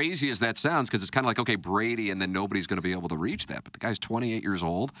 As crazy as that sounds, because it's kind of like, okay, Brady, and then nobody's going to be able to reach that. But the guy's 28 years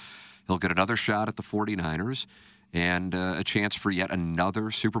old. He'll get another shot at the 49ers and a chance for yet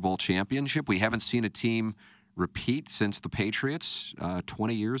another Super Bowl championship. We haven't seen a team repeat since the Patriots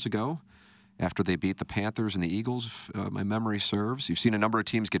 20 years ago, after they beat the Panthers and the Eagles, my memory serves. You've seen a number of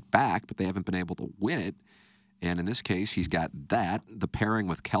teams get back, but they haven't been able to win it. And in this case, he's got that. The pairing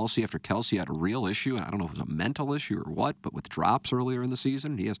with Kelsey, after Kelsey had a real issue, and I don't know if it was a mental issue or what, but with drops earlier in the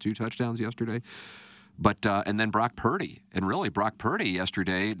season. He has 2 touchdowns yesterday. But and then Brock Purdy. And really, Brock Purdy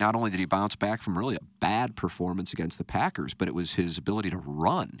yesterday, not only did he bounce back from really a bad performance against the Packers, but it was his ability to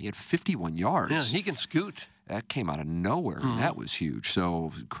run. He had 51 yards. Yeah, he can scoot. That came out of nowhere. And that was huge.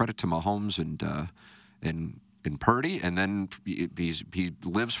 So credit to Mahomes and Purdy. And then he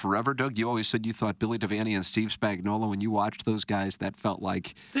lives forever. Doug, you always said you thought Billy Devaney and Steve Spagnuolo, when you watched those guys, that felt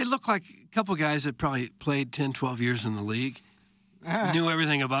like... They look like a couple guys that probably played 10, 12 years in the league, knew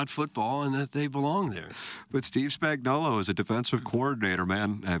everything about football, and that they belong there. But Steve Spagnuolo is a defensive coordinator,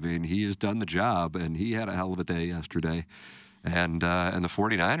 man. I mean, he has done the job, and he had a hell of a day yesterday. And the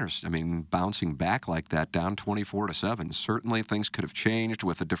 49ers, I mean, bouncing back like that, down 24-7. Certainly things could have changed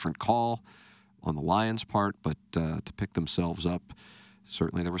with a different call on the Lions' part, but to pick themselves up,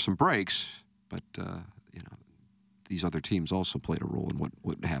 certainly there were some breaks. But, these other teams also played a role in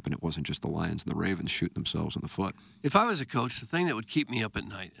what happened. It wasn't just the Lions and the Ravens shooting themselves in the foot. If I was a coach, the thing that would keep me up at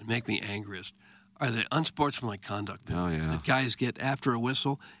night and make me angriest are the unsportsmanlike conduct penalties that guys get after a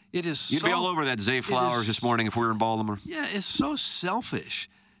whistle. It is You'd be all over that Zay Flowers this morning if we were in Baltimore. Yeah, it's so selfish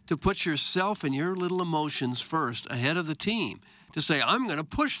to put yourself and your little emotions first ahead of the team. To say, I'm going to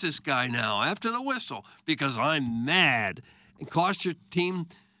push this guy now after the whistle because I'm mad, and cost your team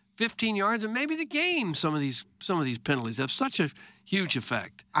 15 yards and maybe the game. Some of these penalties have such a huge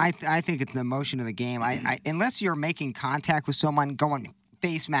effect. I think it's the emotion of the game. Unless you're making contact with someone, going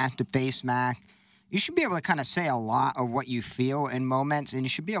face mask to face mask, you should be able to kind of say a lot of what you feel in moments, and you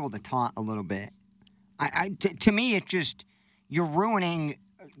should be able to taunt a little bit. To me, it's just you're ruining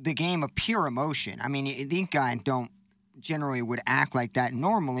the game of pure emotion. I mean, these guys don't generally would act like that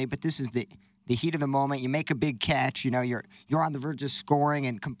normally, but this is the heat of the moment. You make a big catch, you're on the verge of scoring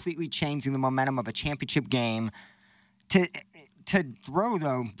and completely changing the momentum of a championship game. To throw,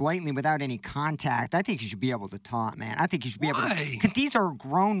 though, blatantly without any contact, I think you should be able to taunt, man. I think you should be able to. Because these are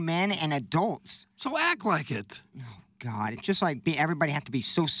grown men and adults. So act like it. Oh, God. It's just like everybody has to be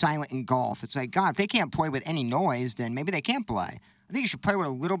so silent in golf. It's like, God, if they can't play with any noise, then maybe they can't play. I think you should play with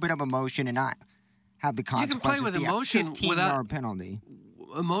a little bit of emotion and not have the consequences. You can play with emotion 15-yard penalty.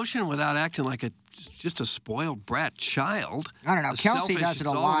 Emotion without acting like just a spoiled brat child. I don't know. Kelsey does it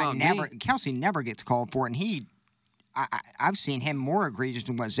a lot. Never. Kelsey never gets called for it, and I've seen him more egregious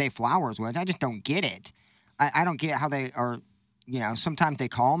than what Zay Flowers was. I just don't get it. I don't get how they are, sometimes they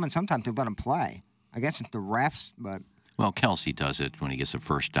call him and sometimes they let him play. I guess it's the refs, but... Well, Kelsey does it when he gets a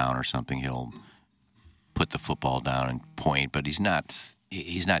first down or something. He'll put the football down and point, but he's not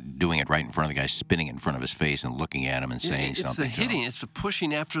he's not doing it right in front of the guy, spinning it in front of his face and looking at him and saying it's something. It's the hitting. It's the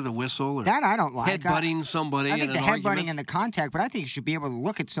pushing after the whistle. Or that I don't like. Headbutting somebody. I think in the an headbutting argument. and the contact, but I think you should be able to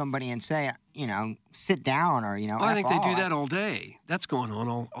look at somebody and say, sit down or, Well, I think they do that all day. That's going on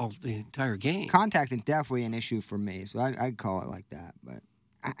all the entire game. Contact is definitely an issue for me, so I'd call it like that. But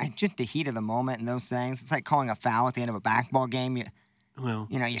just the heat of the moment and those things. It's like calling a foul at the end of a basketball game.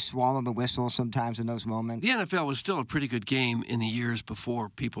 You swallow the whistle sometimes in those moments. The NFL was still a pretty good game in the years before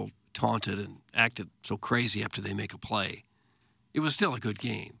people taunted and acted so crazy after they make a play. It was still a good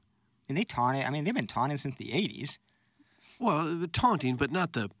game. And they taunted. I mean, they've been taunting since the 80s. Well, the taunting, but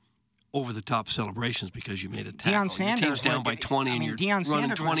not the over-the-top celebrations because you made a tackle. Deion Sanders Your team's down by 20 and you're Deion running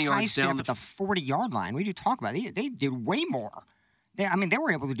Sanders 20 was high yards step down at the 40-yard line. What do you talk about? They did way more. They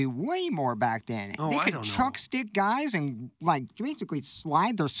were able to do way more back then. Oh, they I could don't chuck stick guys and basically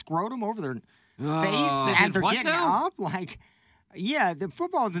slide their scrotum over their face, They and did they're what getting now? up. The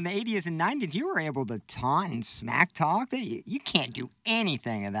footballs in the 80s and 90s, you were able to taunt and smack talk. You can't do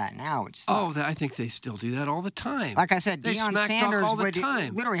anything of that now. I think they still do that all the time. Like I said, They Deion smack talk Sanders all the would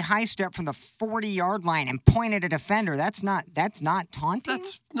time. literally high step from the 40-yard line and point at a defender. That's not taunting.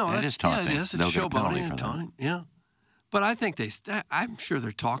 That is taunting. Yeah, it is. It's They'll get a penalty showboating for and that. taunting. Yeah. But I think I'm sure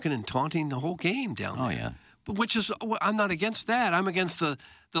they're talking and taunting the whole game down there. Oh, yeah. But I'm not against that. I'm against the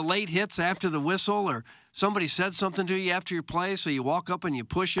late hits after the whistle or somebody said something to you after your play, so you walk up and you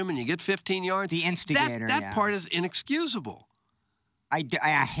push them and you get 15 yards. The instigator, That part is inexcusable. I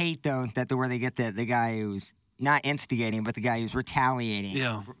hate, though, where they get the guy who's not instigating, but the guy who's retaliating.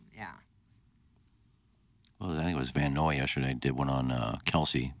 Yeah. Well, I think it was Van Noy yesterday did one on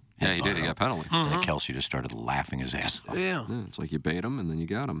Kelsey. Yeah, he did. He got penalty. And then Kelsey just started laughing his ass off. Yeah. It's like you bait him and then you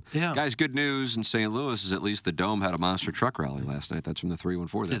got him. Yeah. Guys, good news in St. Louis is at least the Dome had a monster truck rally last night. That's from the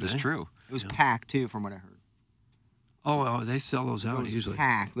 314. That is true. It was packed, too, from what I heard. Oh, they sell those out It was usually.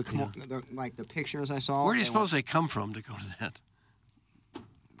 packed. Look, like the pictures I saw. Where do you suppose they come from to go to that?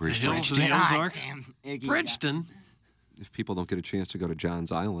 Bridgeton. The hills of the Ozarks? Damn, Iggy. Bridgeton. If people don't get a chance to go to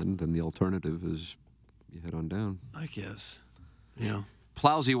John's Island, then the alternative is you head on down. I guess. Yeah.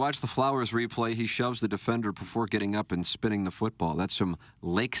 Plowsy, watch the Flowers replay. He shoves the defender before getting up and spinning the football. That's from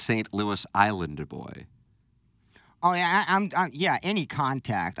Lake St. Louis Island boy. Oh, yeah, any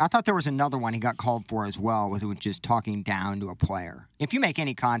contact. I thought there was another one he got called for as well, with just talking down to a player. If you make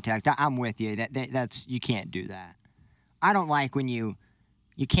any contact, I'm with you. That's you can't do that. I don't like when you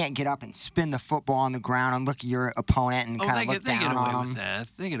can't get up and spin the football on the ground and look at your opponent and kind of look down on them. They get away with that.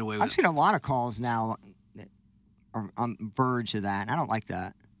 They get away with I've seen a lot of calls now that are on the verge of that, and I don't like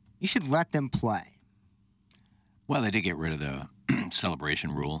that. You should let them play. Well, they did get rid of the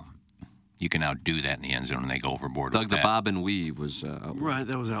celebration rule. You can now do that in the end zone, and they go overboard. Doug, with the that. bob and weave was outlawed. Right,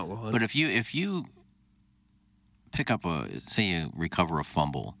 that was outlawed. But if you pick up say you recover a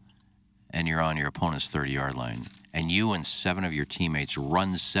fumble, and you're on your opponent's 30-yard line, and you and 7 of your teammates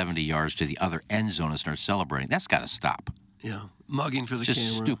run 70 yards to the other end zone and start celebrating, that's got to stop. Yeah, mugging for the It's just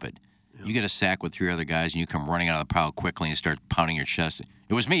camera. stupid. Yeah. You get a sack with 3 other guys, and you come running out of the pile quickly and start pounding your chest.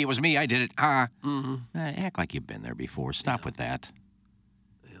 It was me, I did it. Act like you've been there before. Stop with that.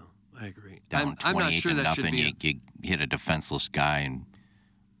 Yeah, I agree. Down I'm 28 not sure to that nothing, should be. you hit a defenseless guy and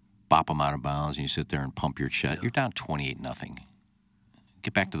bop him out of bounds, and you sit there and pump your chest. You're down 28-0.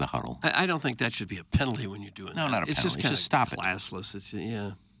 Get back to the huddle. I don't think that should be a penalty when you're doing No, that. not a It's penalty. just kind Just of stop it. classless. It's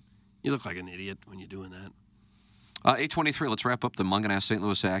you look like an idiot when you're doing that. 8:23. Let's wrap up the Munganess St.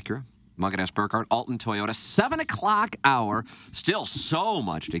 Louis Acura. Munganess Burkhardt, Alton Toyota, 7 o'clock hour. Still so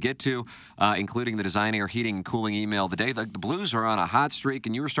much to get to, including the design, air, heating, and cooling email of the day. The Blues are on a hot streak,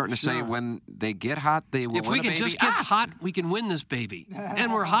 and you were starting to say when they get hot, they will If win we a can baby. just get hot, we can win this baby.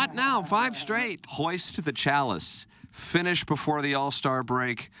 And we're hot now, 5 straight. Hoist the chalice. Finish before the All-Star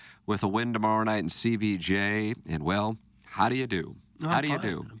break with a win tomorrow night in CBJ. And, well, how do you do? No, how I'm do you fine.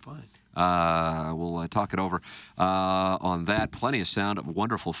 do? I'm fine. We'll talk it over on that. Plenty of sound of a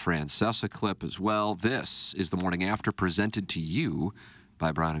wonderful Francesa clip as well. This is The Morning After, presented to you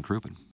by Brown and Crouppen.